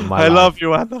love of my life. I love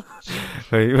you, Anna.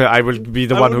 I will be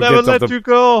the one who never gets off let the... you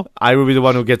go. I will be the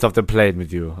one who gets off the plane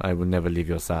with you. I will never leave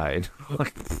your side.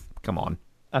 Like, come on.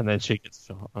 And then she gets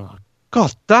shot. Oh,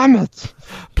 God damn it.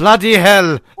 Bloody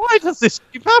hell. Why does this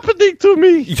keep happening to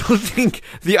me? You think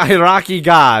the Iraqi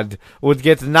guard would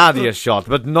get Nadia shot,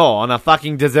 but no, on a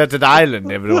fucking deserted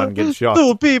island everyone gets shot.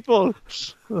 2 people.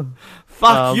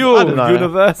 Fuck you,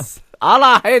 universe.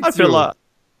 Allah hates you.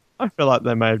 I feel like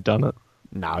they may have done it.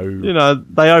 No. You know,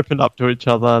 they opened up to each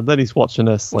other, then he's watching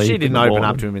her sleep. Well, she didn't open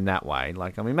up to him in that way.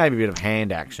 Like, I mean, maybe a bit of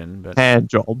hand action, but... Hand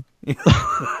job. You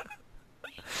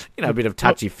know, a bit of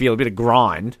touchy-feel, a bit of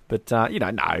grind, but you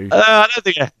don't know. I don't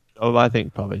think I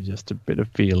think probably just a bit of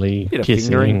feely, bit of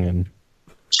kissing fingering. And...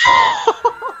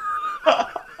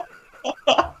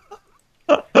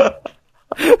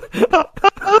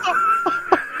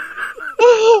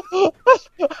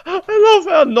 I love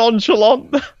how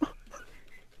nonchalant.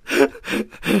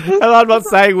 And I'm not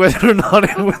saying whether or not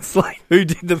it was like who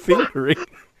did the fingering.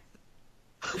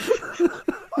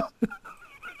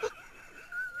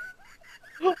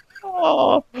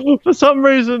 Oh, for some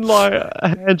reason, like a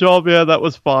hand job, yeah, that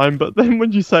was fine. But then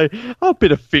when you say a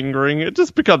bit of fingering, it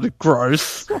just becomes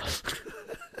gross.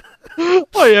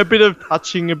 Oh yeah, a bit of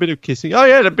touching, a bit of kissing. Oh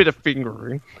yeah, a bit of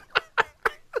fingering.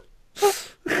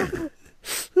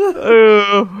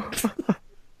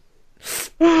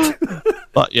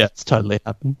 But yeah, it's totally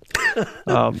happened.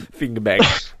 Finger bang.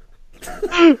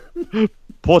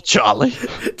 Poor Charlie.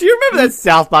 Do you remember that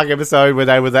South Park episode where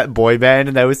they were that boy band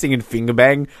and they were singing Finger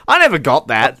Bang? I never got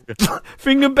that.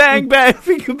 Finger bang bang,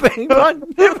 finger bang. I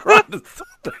never understood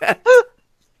that.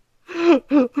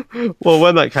 Well,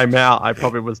 when that came out, I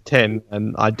probably was 10,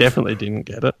 and I definitely didn't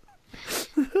get it.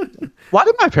 Why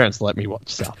did my parents let me watch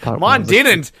South Park? Mine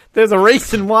didn't. There's a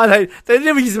reason why they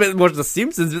never used to watch The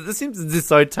Simpsons, but The Simpsons is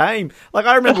so tame. Like,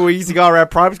 I remember we used to go around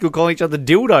primary school calling each other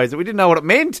dildos, and we didn't know what it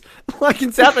meant. Like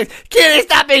in South Park, Kitty,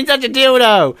 stop being such a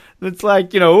dildo. And it's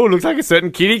like, you know, oh, looks like a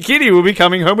certain kitty will be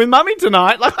coming home with mummy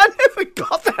tonight. Like, I never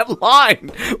got that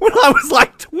line when I was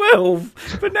like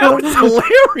 12, but now it's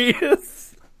hilarious.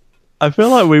 I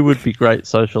feel like we would be great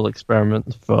social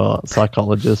experiments for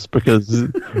psychologists because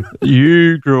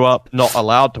you grew up not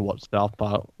allowed to watch South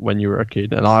Park when you were a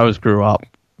kid, and I grew up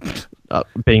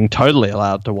being totally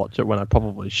allowed to watch it when I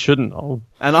probably shouldn't have.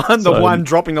 And I'm the one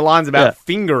dropping the lines about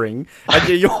fingering, and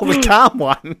you're the calm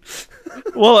one.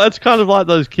 Well, it's kind of like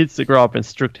those kids that grow up in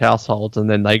strict households, and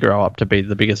then they grow up to be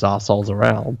the biggest assholes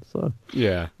around. So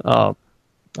yeah, I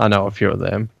know a few of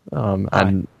them,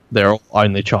 and they're all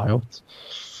only childs.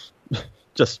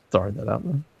 Just throwing that out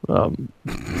there.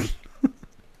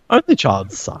 Only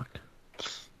childs suck.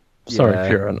 Sorry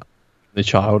if you're an only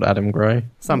child, Adam Gray.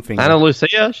 Something. Ana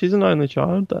Lucia, she's an only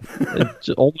child.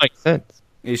 It all makes sense.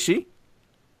 Is she?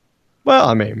 Well,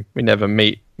 I mean, we never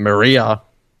meet Maria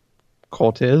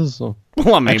Cortez. Well,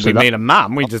 I mean, we meet a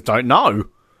mum. We just don't know.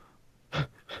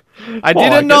 I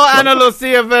didn't know Ana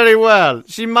Lucia very well.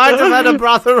 She might have had a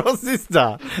brother or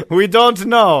sister. We don't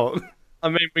know. I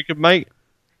mean, we could make...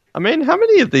 I mean, how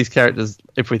many of these characters,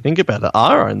 if we think about it,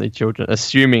 are only children?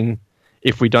 Assuming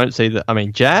if we don't see the... I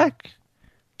mean, Jack,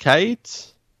 Kate,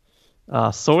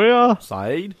 Sawyer...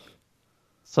 Sayid.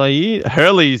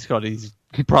 Hurley's got his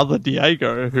brother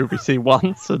Diego, who we see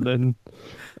once, and then...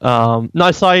 no,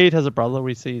 Sayid has a brother.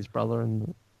 We see his brother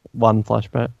in one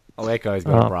flashback. Oh, Echo's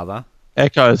got a brother.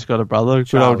 Echo's got a brother.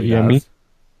 Good old Yemi.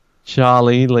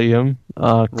 Charlie, Liam,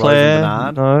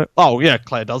 Claire. No. Oh, yeah,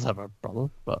 Claire does have a brother,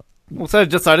 but... Well, so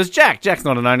does Jack. Jack's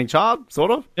not an only child,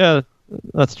 sort of. Yeah,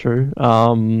 that's true.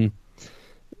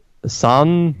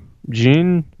 Son,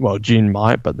 Jin. Well, Jin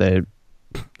might, but they're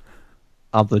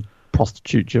other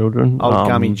prostitute children. Old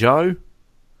Gummy Joe.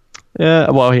 Yeah,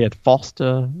 well, he had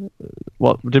Foster.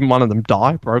 What, didn't one of them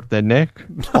die? Broke their neck?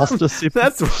 Foster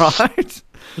siblings. That's right.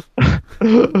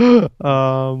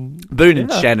 Boone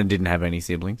and Shannon didn't have any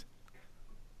siblings.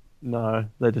 No,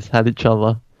 they just had each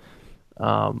other.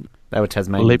 They were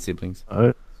Tasmanian siblings.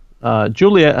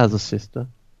 Juliet has a sister.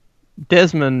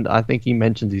 Desmond, I think he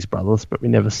mentions his brothers, but we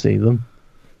never see them.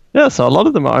 Yeah, so a lot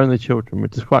of them are only children,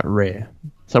 which is quite rare.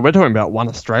 So we're talking about one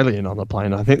Australian on the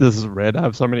plane. I think this is rare to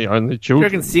have so many only Do you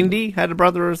children. reckon Cindy had a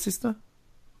brother or a sister?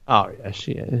 Oh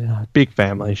yeah, big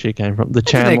family. She came from the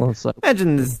Chandler.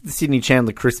 Imagine the Sydney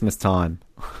Chandler Christmas time.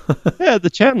 Yeah, the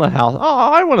Chandler house. Oh,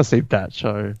 I want to see that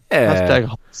show. Yeah. Hashtag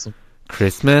wholesome.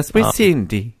 Christmas with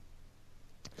Cindy.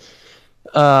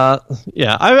 Yeah,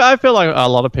 I feel like a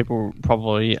lot of people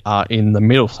probably are in the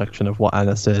middle section of what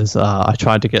Anna says. I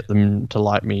tried to get them to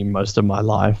like me most of my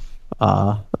life,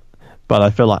 but I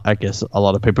feel like I guess a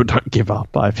lot of people don't give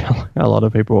up. I feel like a lot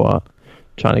of people are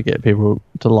trying to get people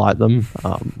to like them.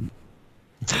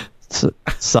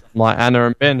 Some like Anna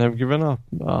and Ben have given up.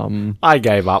 I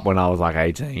gave up when I was like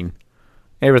 18.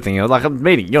 Everything else, like I'm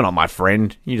meeting. You're not my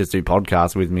friend. You just do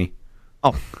podcasts with me.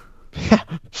 Oh, yeah.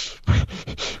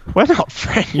 We're not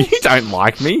friends. You don't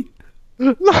like me.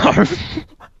 No.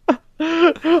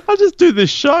 I just do this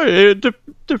show. Do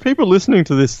people listening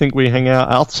to this think we hang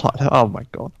out outside? Oh my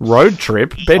god. Road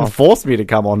trip? Ben forced me to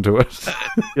come onto it.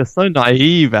 You're so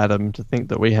naive, Adam, to think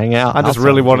that we hang out. I just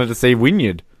really wanted to see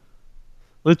Wynyard.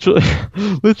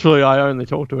 Literally, I only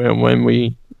talk to him when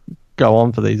we go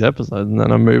on for these episodes, and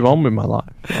then I move on with my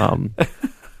life.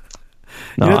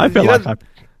 I feel like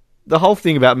the whole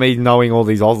thing about me knowing all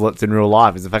these Ozlets in real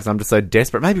life is the fact that I'm just so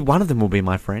desperate. Maybe one of them will be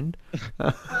my friend.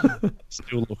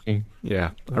 Still looking.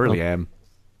 Yeah, I really am.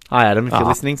 Hi, Adam. If you're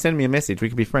listening, send me a message. We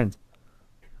could be friends.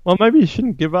 Well, maybe you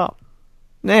shouldn't give up.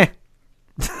 Nah.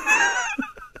 That's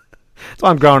why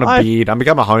I'm growing a beard. I'm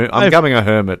becoming a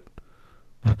hermit.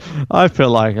 I feel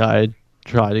like I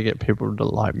try to get people to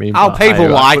like me. Oh, people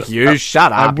like you.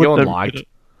 Shut up. You're liked.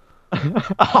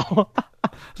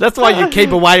 That's why you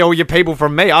keep away all your people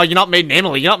from me. Oh, you're not meeting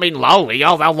Emily. You're not meeting Lowly.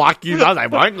 Oh, they'll like you. No, they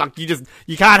won't. Like you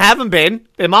can't have them, Ben.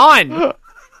 They're mine.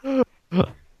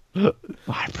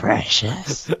 My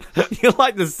precious. You're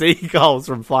like the seagulls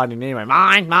from Finding Nemo.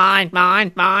 Mine, mine,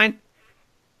 mine, mine.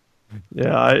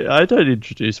 Yeah, I don't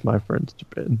introduce my friends to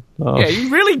Ben. Yeah, he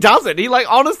really doesn't. He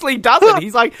honestly doesn't.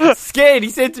 He's scared. He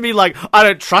said to me I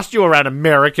don't trust you around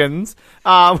Americans.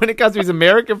 When it comes to his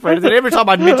American friends, and every time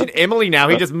I mention Emily now,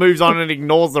 he just moves on and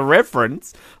ignores the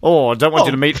reference. Oh, I don't want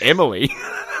you to meet Emily.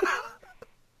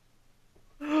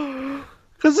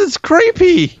 Because it's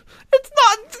creepy. It's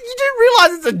not. You do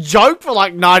realise it's a joke for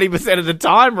 90% of the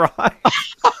time, right?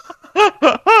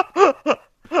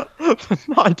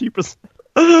 90%.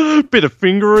 Bit of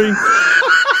fingering.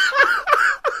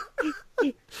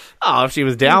 Oh, if she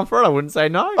was down for it, I wouldn't say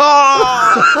no.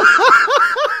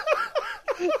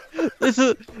 This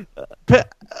is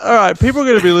all right. People are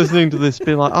going to be listening to this,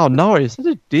 being like, "Oh no, is that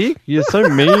a dick? You're so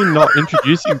mean, not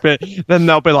introducing Ben." Then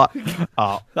they'll be like,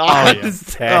 "Oh, I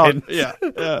understand." Yeah.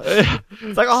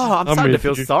 It's like, I'm starting to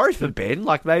feel sorry for Ben.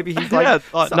 Maybe he's Noah.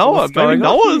 Maybe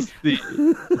Noah's the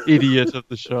idiot of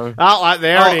the show. Oh,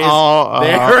 there it is.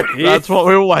 There it is. That's what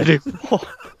we were waiting for.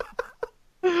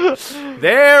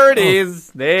 There it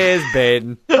is. There's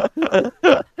Ben.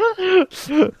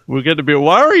 We're going to be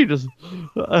worried.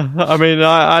 I mean,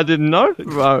 I didn't know.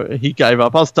 He gave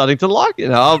up. I was starting to like it.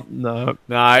 Oh, no.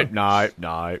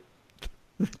 No.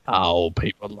 Oh,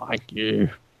 people like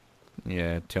you.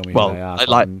 Yeah, tell me who they are.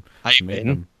 Hey,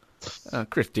 Ben.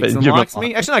 Chris Dixon likes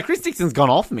me. Actually, no, Chris Dixon's gone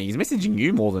off me. He's messaging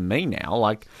you more than me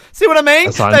now. See what I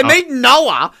mean? They meet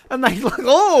Noah, and they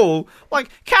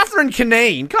Catherine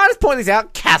Caneen. Can I just point this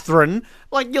out, Catherine?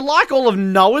 You like all of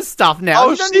Noah's stuff now.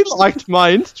 Oh, she liked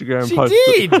my Instagram post.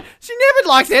 She did. She never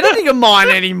likes anything of mine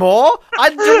anymore. I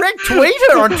direct tweet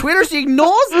her on Twitter. She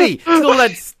ignores me. It's all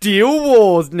that Steel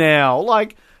Wars now. I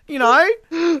see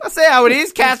how it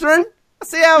is, Catherine. I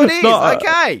see how it is.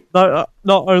 Okay. No,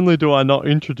 not only do I not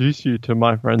introduce you to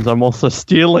my friends, I'm also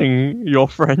stealing your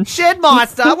friends.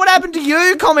 Shedmeister, what happened to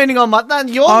you commenting on my...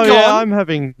 You're gone. Yeah, I'm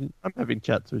having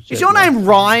chats with Shedmeister. Is your name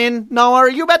Ryan, Noah?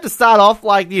 Are you about to start off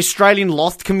like the Australian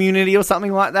Lost community or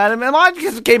something like that? Am I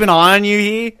just keep an eye on you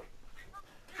here?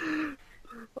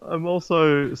 I'm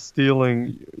also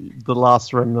stealing the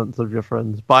last remnants of your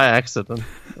friends by accident.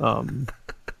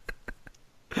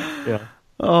 Yeah.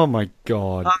 Oh my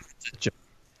god.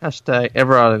 Hashtag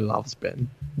everybody loves Ben.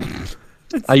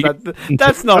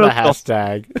 That's not a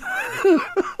hashtag.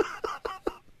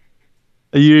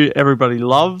 Are you everybody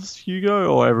loves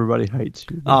Hugo or everybody hates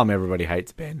Hugo? Everybody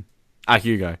hates Ben.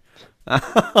 Hugo.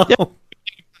 Yeah.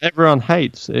 Everyone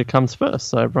hates. It comes first,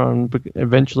 so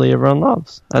eventually everyone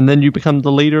loves, and then you become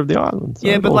the leader of the island. So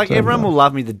yeah, but everyone will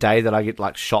love me the day that I get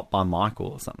shot by Michael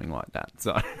or something like that.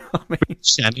 So I mean,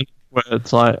 Shannon, where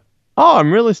it's like, oh,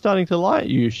 I'm really starting to like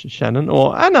you, Shannon,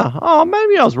 or Anna. Oh,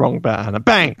 maybe I was wrong about Anna.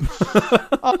 Bang.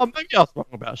 Oh, maybe I was wrong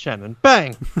about Shannon.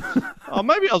 Bang. Oh,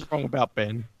 maybe I was wrong about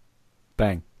Ben.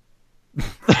 Bang.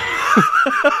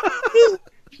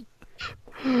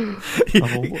 Can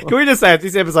we just say if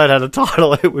this episode had a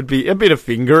title, it would be a bit of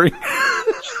fingering?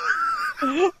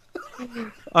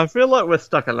 I feel like we're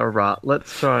stuck in a rut.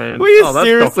 Let's try and...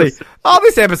 Seriously?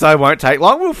 This episode won't take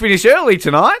long. We'll finish early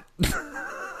tonight.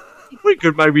 We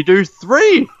could maybe do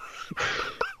 3.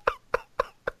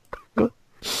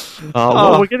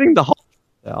 Well, we're getting the hot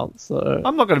out, so...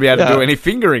 I'm not going to be able to do any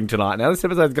fingering tonight now. This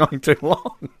episode's going too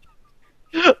long.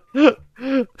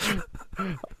 I'm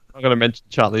going to mention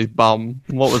Charlie's bum.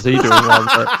 What was he doing last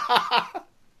night?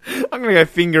 I'm going to go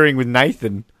fingering with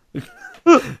Nathan.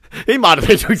 He might have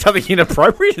been doing something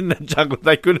inappropriate in the jungle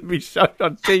they couldn't be shown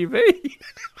on TV.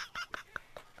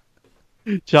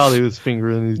 Charlie was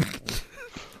fingering his...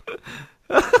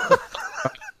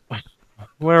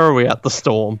 Where are we at the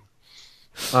storm?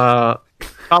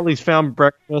 Charlie's found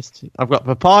breakfast. I've got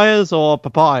papayas or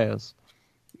papayas.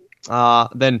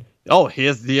 Then,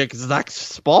 here's the exact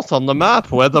spot on the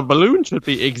map where the balloon should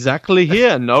be exactly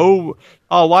here. No.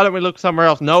 Oh, why don't we look somewhere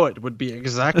else? No, it would be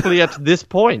exactly at this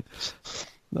point.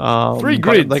 3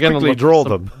 grids. Quickly draw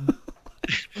them.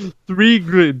 3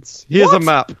 grids. Here's a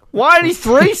map. Why only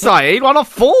 3, Sayid? Why not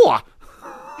 4?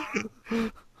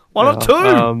 Why not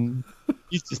 2?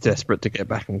 He's just desperate to get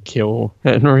back and kill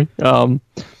Henry. And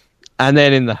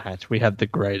then in the hatch, we had the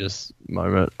greatest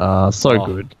moment.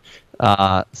 Good.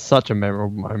 Such a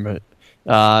memorable moment.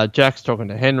 Jack's talking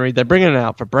to Henry. They're bringing him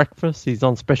out for breakfast. He's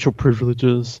on special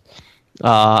privileges.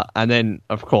 And then,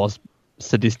 of course,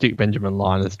 sadistic Benjamin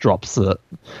Linus drops it.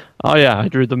 Oh, yeah, I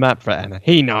drew the map for Anna.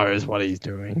 He knows what he's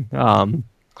doing.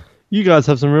 You guys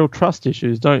have some real trust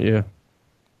issues, don't you?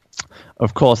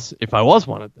 Of course, if I was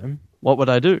one of them, what would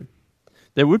I do?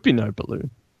 There would be no balloon.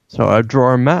 So I'd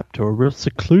draw a map to a real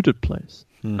secluded place.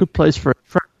 Good place for a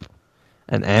trap.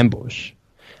 An ambush.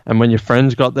 And when your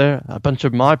friends got there, a bunch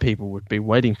of my people would be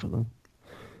waiting for them.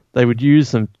 They would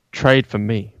use them to trade for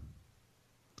me.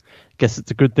 Guess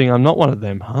it's a good thing I'm not one of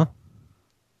them, huh?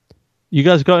 You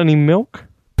guys got any milk?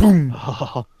 Boom!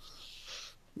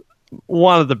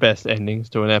 One of the best endings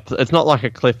to an episode. It's not like a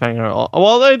cliffhanger.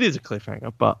 Well, it is a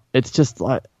cliffhanger, but it's just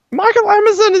like... Michael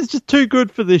Emerson is just too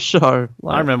good for this show.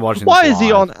 Like, I remember watching why this is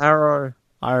he live. on Arrow?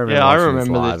 I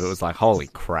remember this. It was like, holy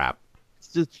crap.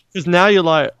 It's just because now you're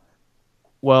like,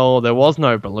 well, there was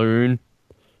no balloon.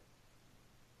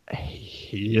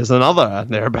 Here's another, and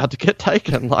they're about to get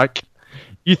taken. Like,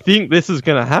 you think this is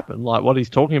going to happen, like what he's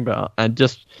talking about, and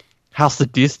just how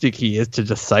sadistic he is to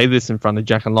just say this in front of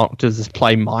Jack and Locke, to just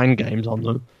play mind games on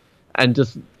them, and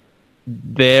just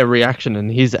their reaction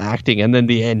and his acting, and then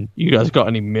the end. You guys got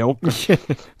any milk?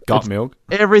 Got milk?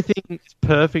 Everything is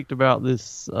perfect about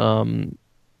this. It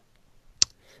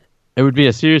would be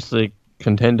a seriously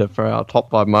contender for our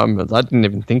top 5 moments. I didn't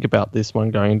even think about this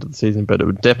one going into the season, but it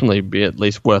would definitely be at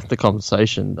least worth the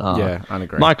conversation. Yeah, I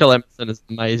agree. Michael Emerson is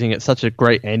amazing. It's such a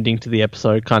great ending to the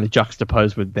episode, kind of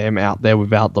juxtaposed with them out there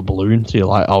without the balloon. So you're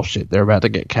like, oh shit, they're about to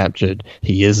get captured.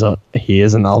 He is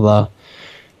another.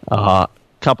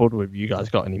 Coupled with you guys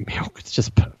got any milk, it's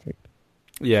just perfect.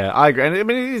 Yeah, I agree. And I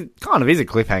mean, it kind of is a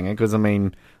cliffhanger because, I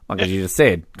mean, like as you just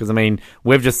said, because, I mean,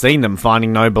 we've just seen them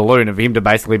finding no balloon, and for him to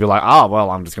basically be like, oh, well,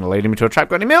 I'm just going to lead him into a trap,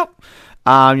 got any milk?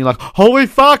 You're like, holy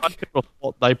fuck! People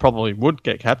thought they probably would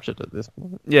get captured at this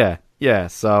point. Yeah.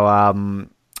 So,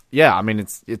 yeah, I mean,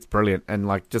 it's brilliant. And,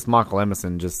 like, just Michael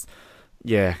Emerson just...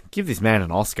 Yeah, give this man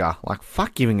an Oscar. Like,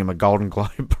 fuck giving him a Golden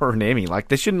Globe or an Emmy. Like,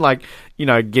 they shouldn't, like,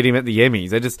 get him at the Emmys.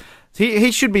 They just...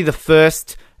 He should be the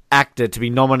first actor to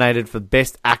be nominated for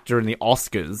Best Actor in the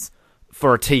Oscars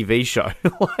for a TV show.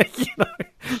 Like,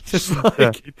 just like...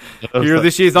 Yeah. Here are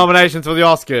this year's nominations for the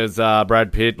Oscars.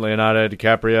 Brad Pitt, Leonardo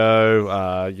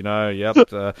DiCaprio,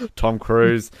 Tom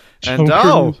Cruise. And,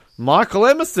 Michael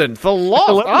Emerson for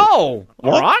Lost. Oh,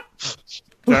 all right.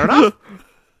 Fair enough.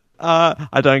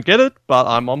 I don't get it, but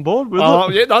I'm on board with it. Oh,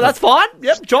 yeah, no, that's fine.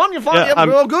 Yep, John, you're fine. Yeah, yep,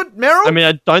 we're all good. Meryl? I mean,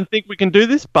 I don't think we can do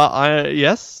this, but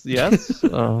yes. Just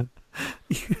so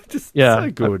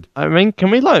good. I mean,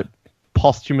 can we, like,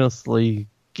 posthumously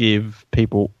give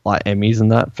people, like, Emmys and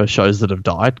that for shows that have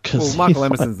died? Well, Michael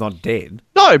Emerson's not dead.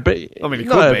 No, but... I mean, he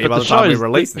could be by the time we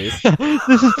release this.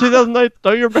 This is 2008.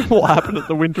 Don't you remember what happened at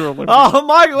the Winter Olympics? Oh,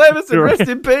 Michael Emerson, rest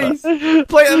in peace.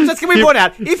 Please, just can we point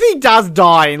out, if he does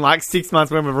die in, like, 6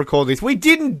 months when we record this, we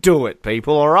didn't do it,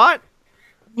 people, all right?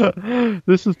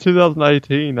 This is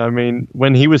 2018. I mean,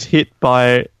 when he was hit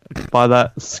by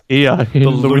that skier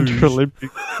in the Winter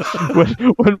Olympics.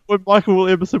 when Michael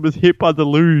Emerson was hit by the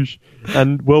luge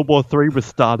and World War III was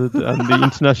started and the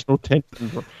international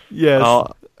tensions. Yes.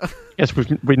 Yes,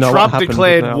 we know Trump what happened.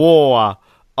 declared war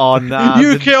on...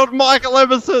 you killed Michael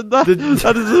Emerson! That is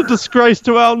a disgrace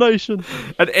to our nation.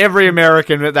 And every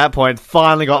American at that point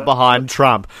finally got behind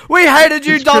Trump. We hated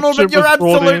you, Donald, but you're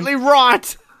absolutely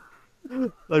right.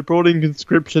 They brought in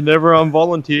conscription, everyone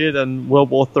volunteered, and World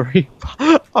War III.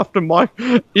 After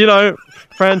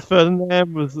Franz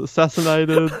Ferdinand was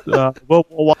assassinated, World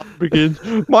War I begins.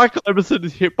 Michael Emerson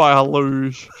is hit by a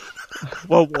luge.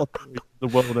 World War III, the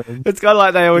world ends. It's kind of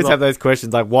like they always have those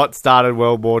questions like, what started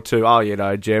World War II?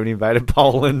 Oh, Germany invaded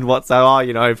Poland.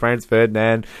 Franz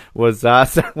Ferdinand was,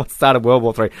 what started World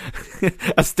War III?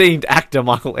 Esteemed actor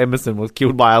Michael Emerson was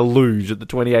killed by a luge at the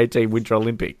 2018 Winter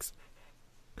Olympics.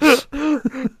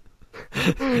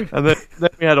 And then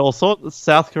we had all sorts.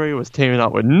 South Korea was teaming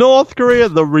up with North Korea,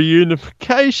 the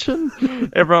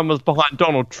reunification. Everyone was behind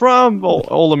Donald Trump.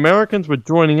 All Americans were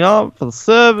joining up for the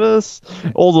service.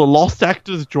 All the lost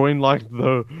actors joined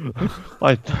the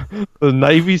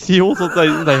Navy SEALs.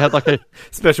 They had a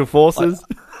special forces.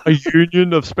 A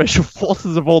union of special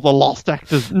forces of all the lost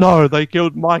actors. No, they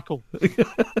killed Michael.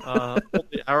 All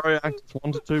the Arrow actors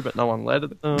wanted to, but no one let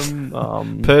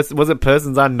them. Was it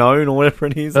Persons Unknown or whatever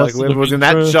it is? Like whoever was in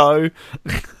that show.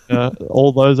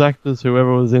 All those actors,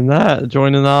 whoever was in that,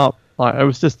 joining up. It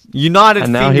was just united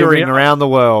fingering around the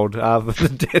world for the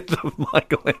death of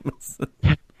Michael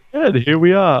Emerson. Yeah, here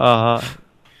we are.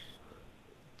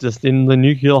 Just in the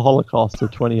nuclear holocaust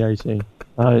of 2018.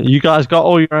 You guys got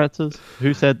all your answers?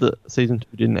 Who said that season 2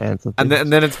 didn't answer? And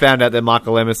then it's found out that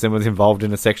Michael Emerson was involved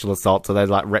in a sexual assault, so they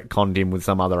retconned him with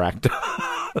some other actor.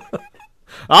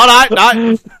 Oh,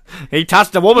 no. He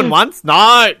touched a woman once.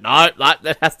 No.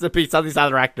 There has to be this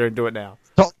other actor and do it now.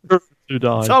 Tom Cruise who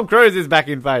died. Tom Cruise is back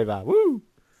in favour. Woo!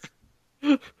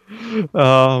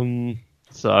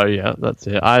 So, yeah, that's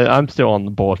it. I'm still on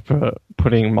the board for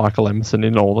putting Michael Emerson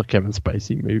in all the Kevin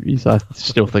Spacey movies. I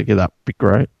still think that would be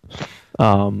great.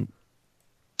 But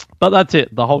that's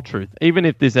it, the whole truth. Even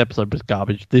if this episode was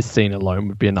garbage, this scene alone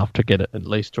would be enough to get it at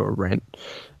least to a rent.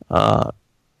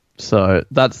 So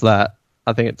that's that.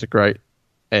 I think it's a great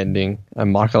ending,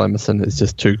 and Michael Emerson is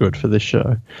just too good for this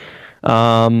show.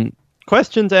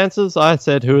 Questions, answers. I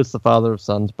said, who is the father of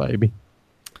Sun's baby?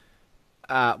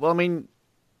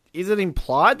 Is it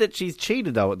implied that she's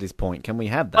cheated, though, at this point? Can we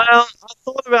have that? Well, I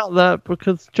thought about that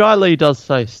because Jai Lee does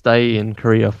say stay in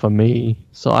Korea for me.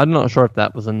 So I'm not sure if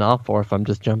that was enough or if I'm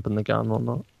just jumping the gun or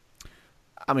not.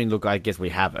 Look, I guess we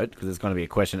have it because there's going to be a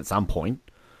question at some point.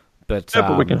 But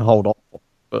we can hold on.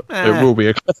 But there will be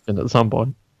a question at some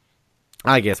point.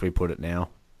 I guess we put it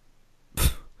now.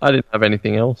 I didn't have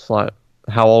anything else.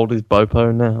 How old is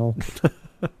Bopo now?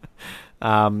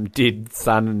 Did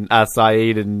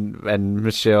Sayid and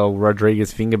Michelle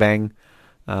Rodriguez finger bang?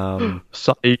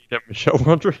 Sayid and Michelle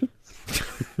Rodriguez?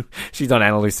 She's not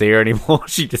Ana Lucia anymore.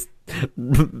 She just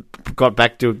got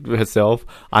back to herself.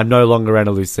 I'm no longer Ana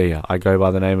Lucia. I go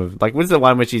by the name of... what's the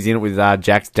one where she's in it with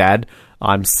Jack's dad?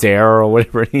 I'm Sarah or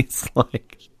whatever it is.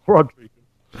 Rodriguez.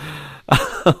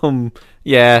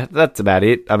 Yeah, that's about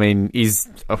it.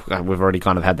 We've already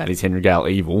kind of had that. Is Henry Gale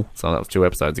evil? So that was 2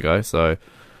 episodes ago, so...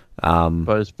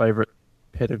 Bo's favourite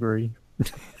pedigree.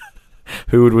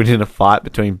 Who would win in a fight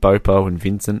between Bopo and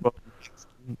Vincent?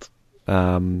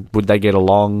 Would they get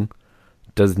along?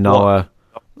 Does Noah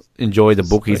enjoy the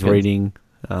book he's reading?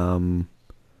 Will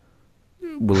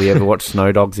he ever watch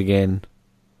Snow Dogs again?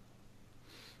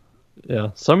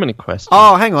 Yeah, so many questions.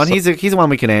 Oh, hang on. Here's one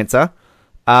we can answer.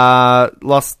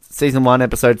 Lost Season 1,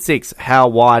 Episode 6.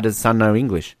 Why does Sun know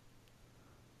English?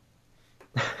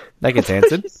 That gets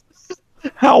answered.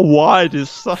 How wide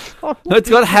is Sun? It's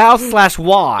got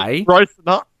how/why. Roasting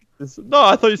up. No,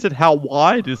 I thought you said how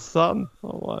wide is Sun.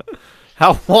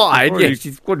 How wide? Yeah,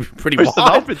 she's pretty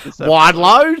wide. Wide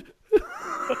load?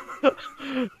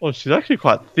 Well, she's actually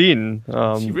quite thin.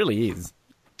 She really is.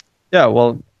 Yeah,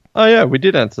 well... Oh, yeah, we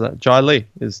did answer that. Jai Lee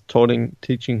is taunting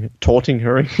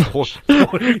her English. He taught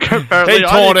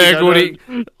her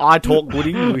good. I taught good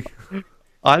English.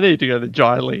 I need to go to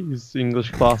Jai Lee's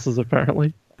English classes,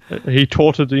 apparently. He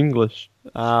taught it English.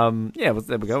 There we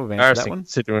go. We've answered that one.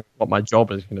 Considering what my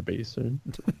job is going to be soon.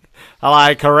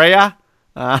 Hello, Korea.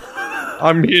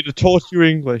 I'm here to taught you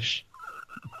English.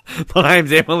 My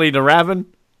name's Emily de Raven.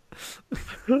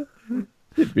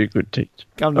 She'd be a good teacher.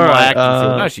 Come to my acting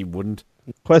field. No, she wouldn't.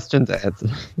 Questions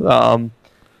answered.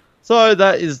 So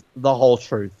that is the whole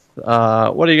truth. What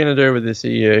are you going to do with this? Are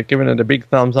you giving it a big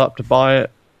thumbs up to buy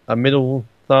it, a middle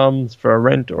thumbs for a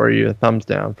rent, or are you a thumbs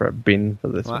down for a bin for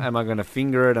this one? Am I going to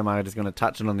finger it? Am I just going to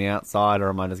touch it on the outside, or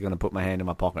am I just going to put my hand in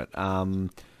my pocket?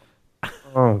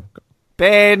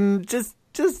 Ben, just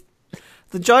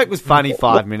the joke was funny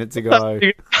 5 minutes ago.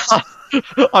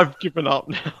 I've given up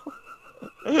now.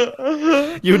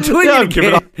 You're doing it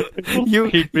again. I'm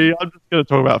just going to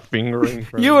talk about fingering.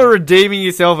 You were redeeming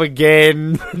yourself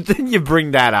again. Then you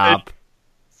bring that up.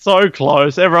 so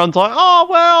close. Everyone's like, oh,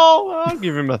 well, I'll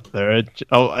give him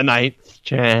an eighth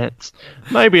chance.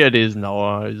 Maybe it is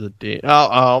Noah who's a dick.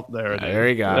 Oh, there it is. There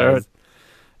he goes.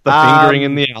 The fingering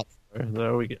in the outro.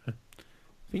 There we go.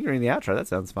 Fingering the outro, that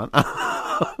sounds fun.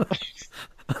 I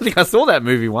think I saw that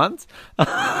movie once. Isn't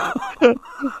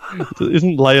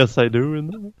Leia Seydoux in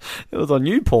there? It was on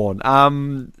YouPorn.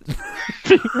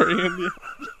 Fingering in the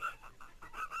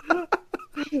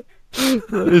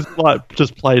it's like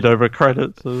just played over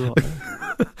credits.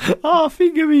 Oh,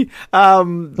 finger me.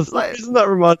 Doesn't that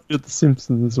remind you of The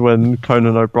Simpsons when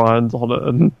Conan O'Brien's on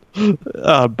it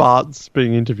and Bart's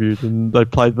being interviewed and they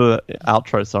played the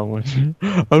outro song with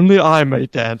Only I may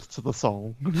dance to the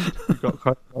song. You've got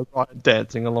Conan O'Brien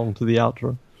dancing along to the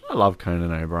outro. I love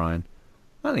Conan O'Brien.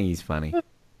 I think he's funny.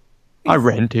 I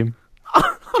rent him.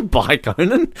 I'd buy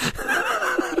Conan.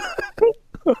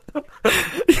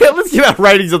 Yeah, let's give out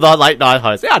ratings of the late night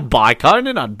host. Yeah, I'd buy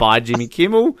Conan, I'd buy Jimmy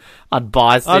Kimmel, I'd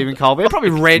buy Stephen Colbert. I'd probably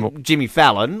rent Jimmy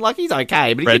Fallon. Like, he's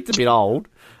okay, but he gets a bit old.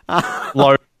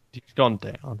 Low, he's gone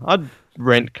down. I'd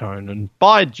rent Conan,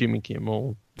 buy Jimmy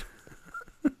Kimmel,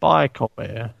 buy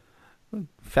Colbert.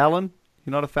 Fallon?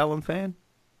 You're not a Fallon fan?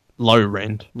 Low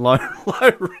rent. Low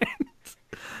rent.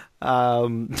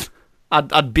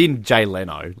 I'd bin Jay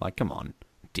Leno. Like, come on,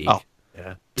 Dick. Oh,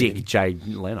 yeah. Dick Jay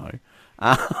Leno.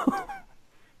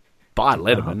 By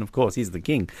Letterman, of course, he's the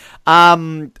king.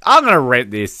 I'm going to rent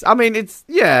this. I mean, it's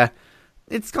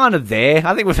kind of there.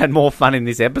 I think we've had more fun in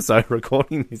this episode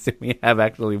recording this than we have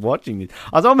actually watching this.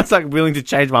 I was almost like willing to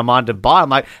change my mind to buy. I'm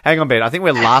like, hang on, Ben, I think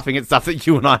we're laughing at stuff that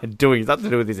you and I are doing. It's nothing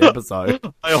to do with this episode.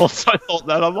 I also thought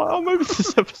that. I'm like, oh, maybe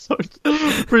this episode's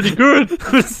pretty good.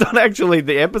 It's not actually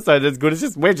the episode that's good. It's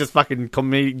just, we're just fucking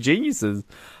comedic geniuses.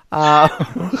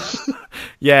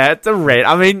 Yeah, it's a rent.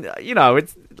 I mean, you know,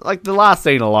 it's like the last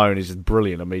scene alone is just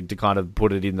brilliant. I mean, to kind of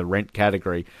put it in the rent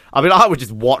category. I mean, I would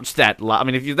just watch that. I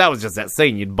mean, if that was just that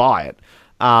scene, you'd buy it.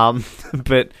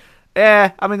 But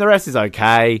yeah, I mean, the rest is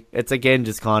okay. It's again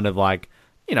just kind of like,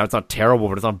 you know, it's not terrible,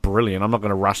 but it's not brilliant. I'm not going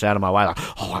to rush out of my way like,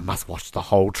 oh, I must watch the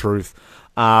whole truth.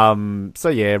 So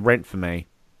yeah, rent for me.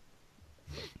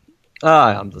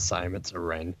 I'm the same. It's a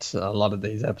rent. A lot of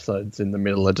these episodes in the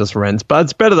middle are just rents, but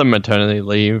it's better than maternity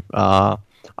leave.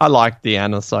 I like the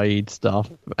Ana Sayid stuff,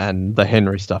 and the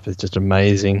Henry stuff is just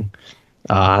amazing.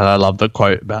 And I love the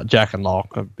quote about Jack and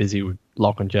Locke. I'm busy with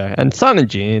Locke and Jack. And Sun and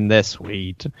Jin, they're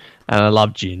sweet. And I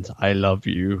love Jin's I love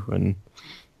you. And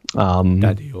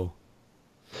Daddy-o.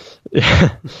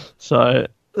 Yeah. So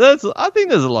I think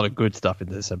there's a lot of good stuff in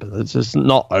this episode. It's just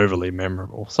not overly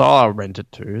memorable. So I'll rent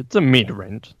it too. It's a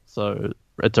mid-rent. So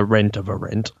it's a rent of a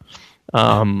rent.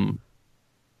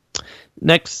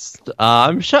 Next,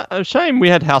 shame we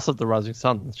had House of the Rising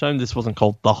Sun. Shame this wasn't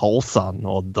called The Whole Sun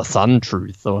or The Sun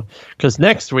Truth. Because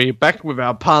next we're back with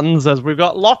our puns as we've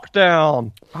got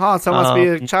Lockdown. Oh, so it must be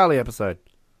a Charlie episode.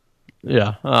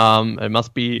 Yeah, it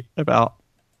must be about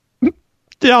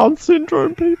Down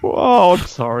syndrome people. Oh, I'm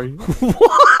sorry.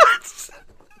 What?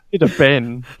 Need a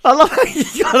Ben. I love how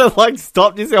you kind of like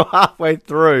stopped yourself halfway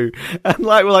through and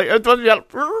like we're like, it's about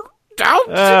Down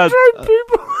syndrome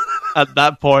people. At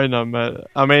that point,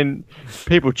 I mean,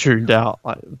 people tuned out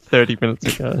like 30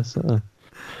 minutes ago. So,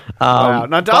 wow.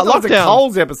 No, that was a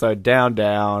Coles episode.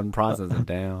 Down, prices are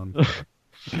down.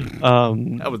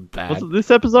 That was bad. Was it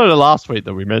this episode or last week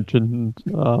that we mentioned?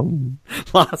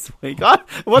 Last week.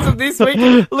 Was it this week?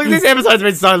 Look, this episode's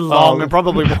been so long. It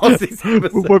probably was this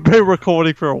episode. We've been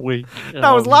recording for a week.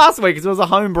 No, it was last week because it was a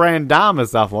home brand Dharma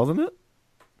stuff, wasn't it?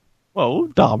 Well,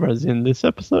 Dharma's in this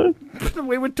episode.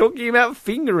 We were talking about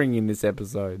fingering in this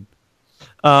episode.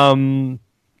 So,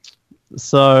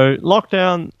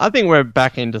 Lockdown, I think we're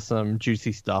back into some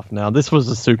juicy stuff now. This was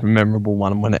a super memorable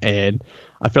one when it aired.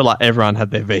 I feel like everyone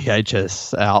had their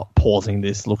VHS out, pausing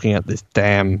this, looking at this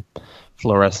damn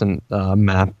fluorescent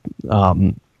map.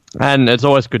 And it's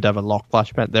always good to have a Lock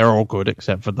flashback. They're all good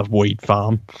except for the weed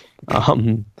farm.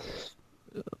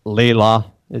 Leela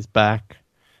is back.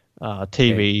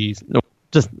 TVs. No,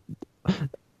 just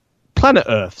Planet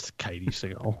Earth's Katie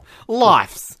Seagal.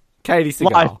 Life's Katie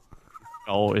Seagal.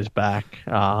 Life is back.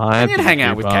 You'd hang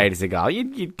out with Katie Seagal.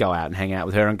 You'd go out and hang out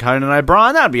with her and Conan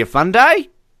O'Brien. That'd be a fun day.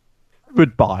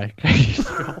 Goodbye, Katie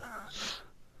Seagal.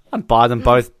 I'd buy them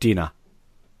both dinner.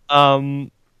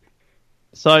 So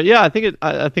yeah, I think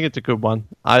it's a good one.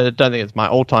 I don't think it's my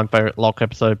all-time favorite Lock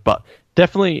episode, but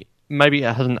definitely maybe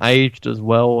it hasn't aged as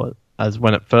well as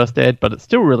when it first aired, but it's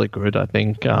still really good. I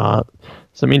think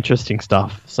some interesting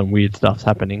stuff, some weird stuff's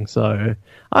happening. So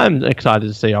I'm excited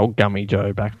to see old Gummy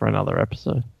Joe back for another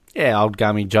episode. Yeah, old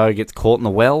Gummy Joe gets caught in the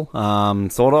well,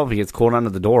 sort of. He gets caught under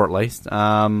the door at least.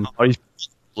 His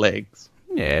legs.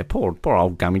 Yeah, poor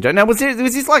old Gummy Joe. Now, was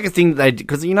this like a thing that they...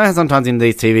 Because you know how sometimes in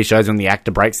these TV shows when the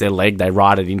actor breaks their leg, they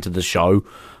write it into the show?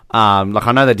 Like,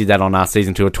 I know they did that on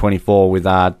season 2 of 24 with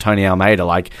Tony Almeida.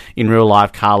 Like, in real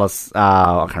life, Carlos...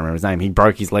 I can't remember his name. He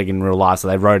broke his leg in real life, so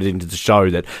they wrote it into the show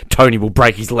that Tony will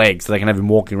break his leg so they can have him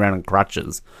walking around on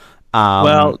crutches.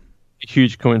 Well,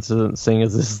 huge coincidence, seeing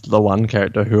as this is the one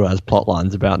character who has plot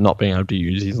lines about not being able to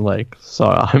use his leg. So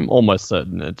I'm almost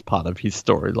certain it's part of his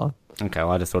storyline. Okay,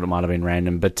 well, I just thought it might have been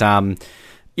random. But,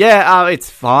 it's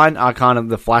fine.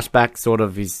 The flashback sort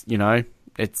of is,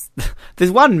 there's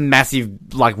one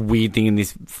massive, like, weird thing in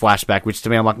this flashback, which to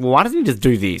me, I'm like, well, why doesn't he just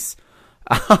do this?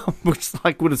 Which,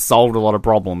 like, would have solved a lot of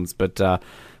problems. But, I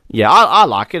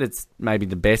like it. It's maybe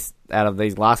the best out of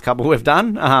these last couple we've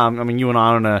done. You and I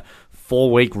are on a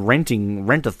 4-week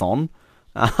rent-a-thon.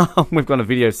 We've gone to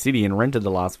Video City and rented the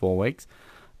last 4 weeks.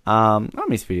 I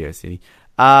miss Video City.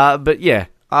 But, yeah.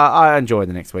 I enjoy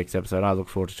the next week's episode. I look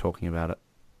forward to talking about it.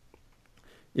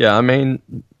 Yeah,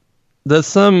 there's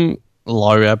some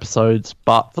low episodes,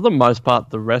 but for the most part,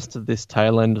 the rest of this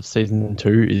tail end of season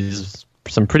 2 is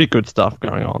some pretty good stuff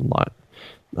going on. Like,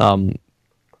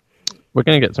 we're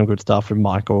going to get some good stuff with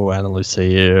Michael, Ana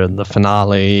Lucia, and the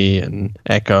finale, and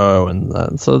Echo,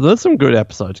 and so there's some good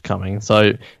episodes coming.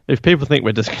 So if people think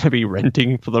we're just going to be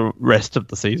renting for the rest of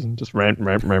the season, just rent.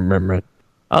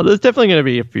 There's definitely going to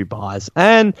be a few buys,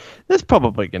 and there's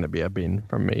probably going to be a bin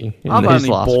from me. I've only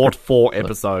bought 4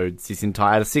 episodes this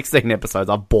entire... Out of 16 episodes,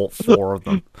 I've bought 4 of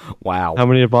them. Wow. How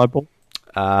many have I bought?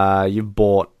 You've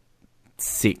bought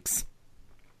 6.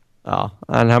 Oh,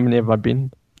 and how many have I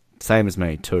been? Same as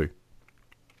me, 2.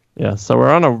 Yeah, so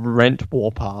we're on a rent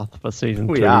warpath for season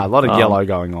 2. We are. A lot of yellow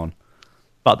going on.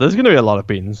 But there's going to be a lot of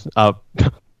bins.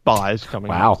 Buys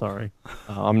coming up, sorry.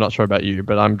 I'm not sure about you,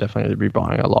 but I'm definitely going to be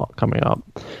buying a lot coming up.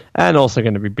 And also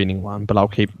going to be binning one, but I'll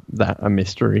keep that a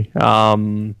mystery.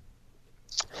 So,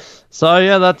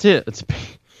 yeah, that's it. It's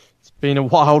been a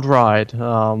wild ride.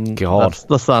 God. That's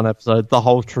the Sun episode, The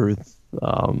Whole Truth.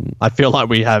 I feel like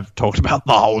we have talked about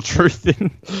the whole truth.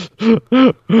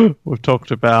 We've talked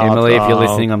about... Emily, if you're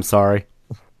listening, I'm sorry.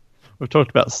 We've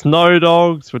talked about snow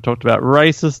dogs. We've talked about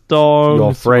racist dogs.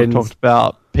 Your friends. We've talked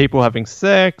about people having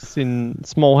sex in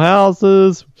small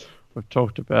houses. We've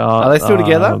talked about... Are they still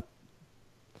together?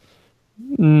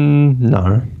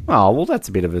 No. Oh, well, that's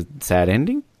a bit of a sad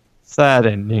ending. Sad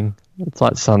ending. It's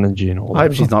like Sun and Jin. I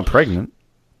hope she's not pregnant.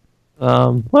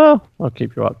 Well, I'll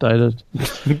keep you updated.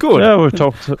 Good. Yeah,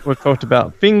 we've talked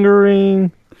about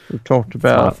fingering. We've talked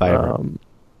about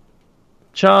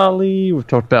Charlie. We've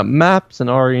talked about maps and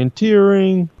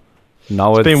orienteering.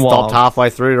 Noah stopped halfway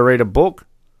through to read a book.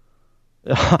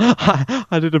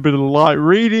 I did a bit of light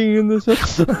reading in this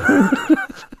episode.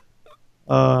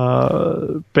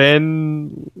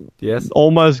 Ben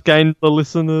almost gained the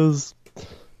listeners.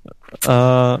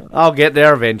 I'll get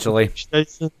there eventually.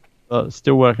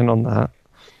 Still working on that.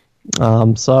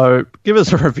 So give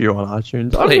us a review on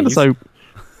iTunes. I'm going to say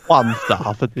 1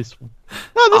 star for this one.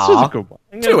 No, this was a good one.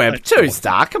 2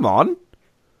 star, come on.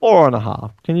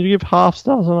 4.5. Can you give half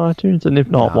stars on iTunes? And if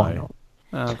not, why not?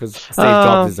 Because Steve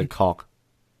Jobs is a cock.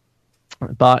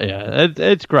 But yeah,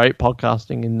 it's great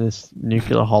podcasting in this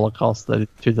nuclear holocaust that is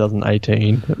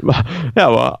 2018. Yeah,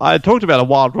 well, I talked about a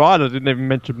wild ride. I didn't even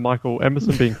mention Michael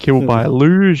Emerson being killed by a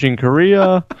luge in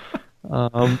Korea.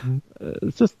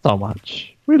 It's just so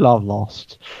much. We love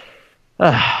Lost.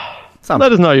 Let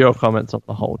us know your comments on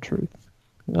the whole truth,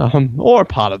 or a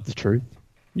part of the truth.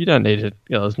 You don't need to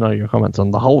let us know your comments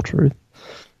on the whole truth.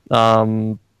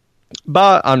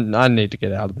 But I need to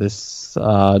get out of this.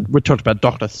 We talked about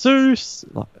Dr. Seuss.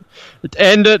 Let's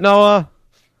end it, Noah.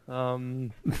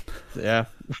 Yeah.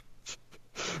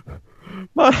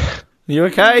 You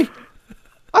okay?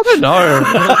 I don't know.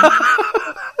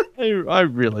 I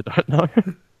really don't know.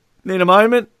 Need a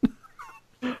moment?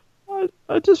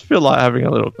 I just feel like having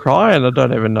a little cry, and I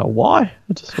don't even know why.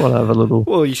 I just want to have a little...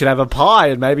 Well, you should have a pie,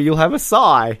 and maybe you'll have a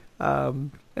sigh.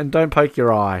 And don't poke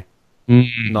your eye.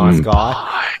 Nice guy.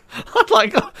 Pie. I'd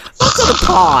like... What's got a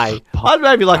pie? I'd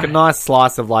maybe like a nice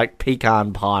slice of, like,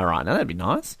 pecan pie right now. That'd be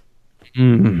nice.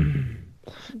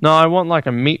 No, I want, like,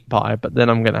 a meat pie, but then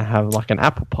I'm going to have, like, an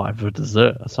apple pie for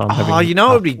dessert. So I'm having you know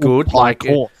what would be good? Like...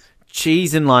 course.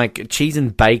 Cheese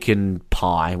and bacon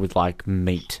pie with like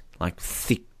meat, like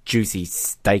thick, juicy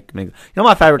steak meat. You know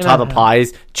my favourite type of pie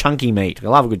is chunky meat. I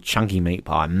love a good chunky meat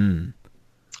pie. Mine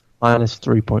is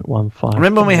 3.15.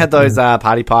 Remember when we had those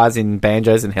party pies in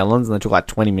Banjos and Helen's, and they took like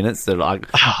 20 minutes to like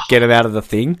get them out of the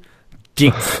thing?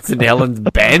 Jinx and Helen's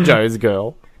Banjos,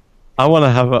 girl. I want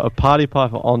to have a party pie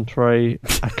for entree,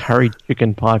 a curry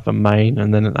chicken pie for main,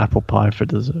 and then an apple pie for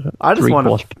dessert. I'm just going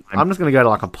to go to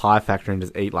like a pie factory and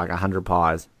just eat like 100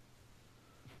 pies.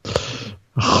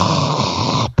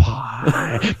 Pie.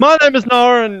 My name is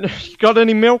Noah, and you got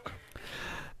any milk?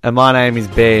 And my name is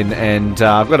Ben, and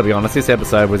I've got to be honest, this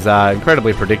episode was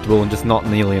incredibly predictable and just not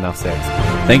nearly enough sex.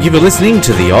 Thank you for listening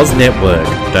to the Oz Network.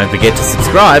 Don't forget to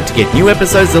subscribe to get new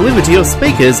episodes delivered to your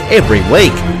speakers every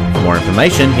week. For more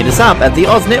information, hit us up at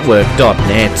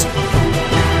theoznetwork.net.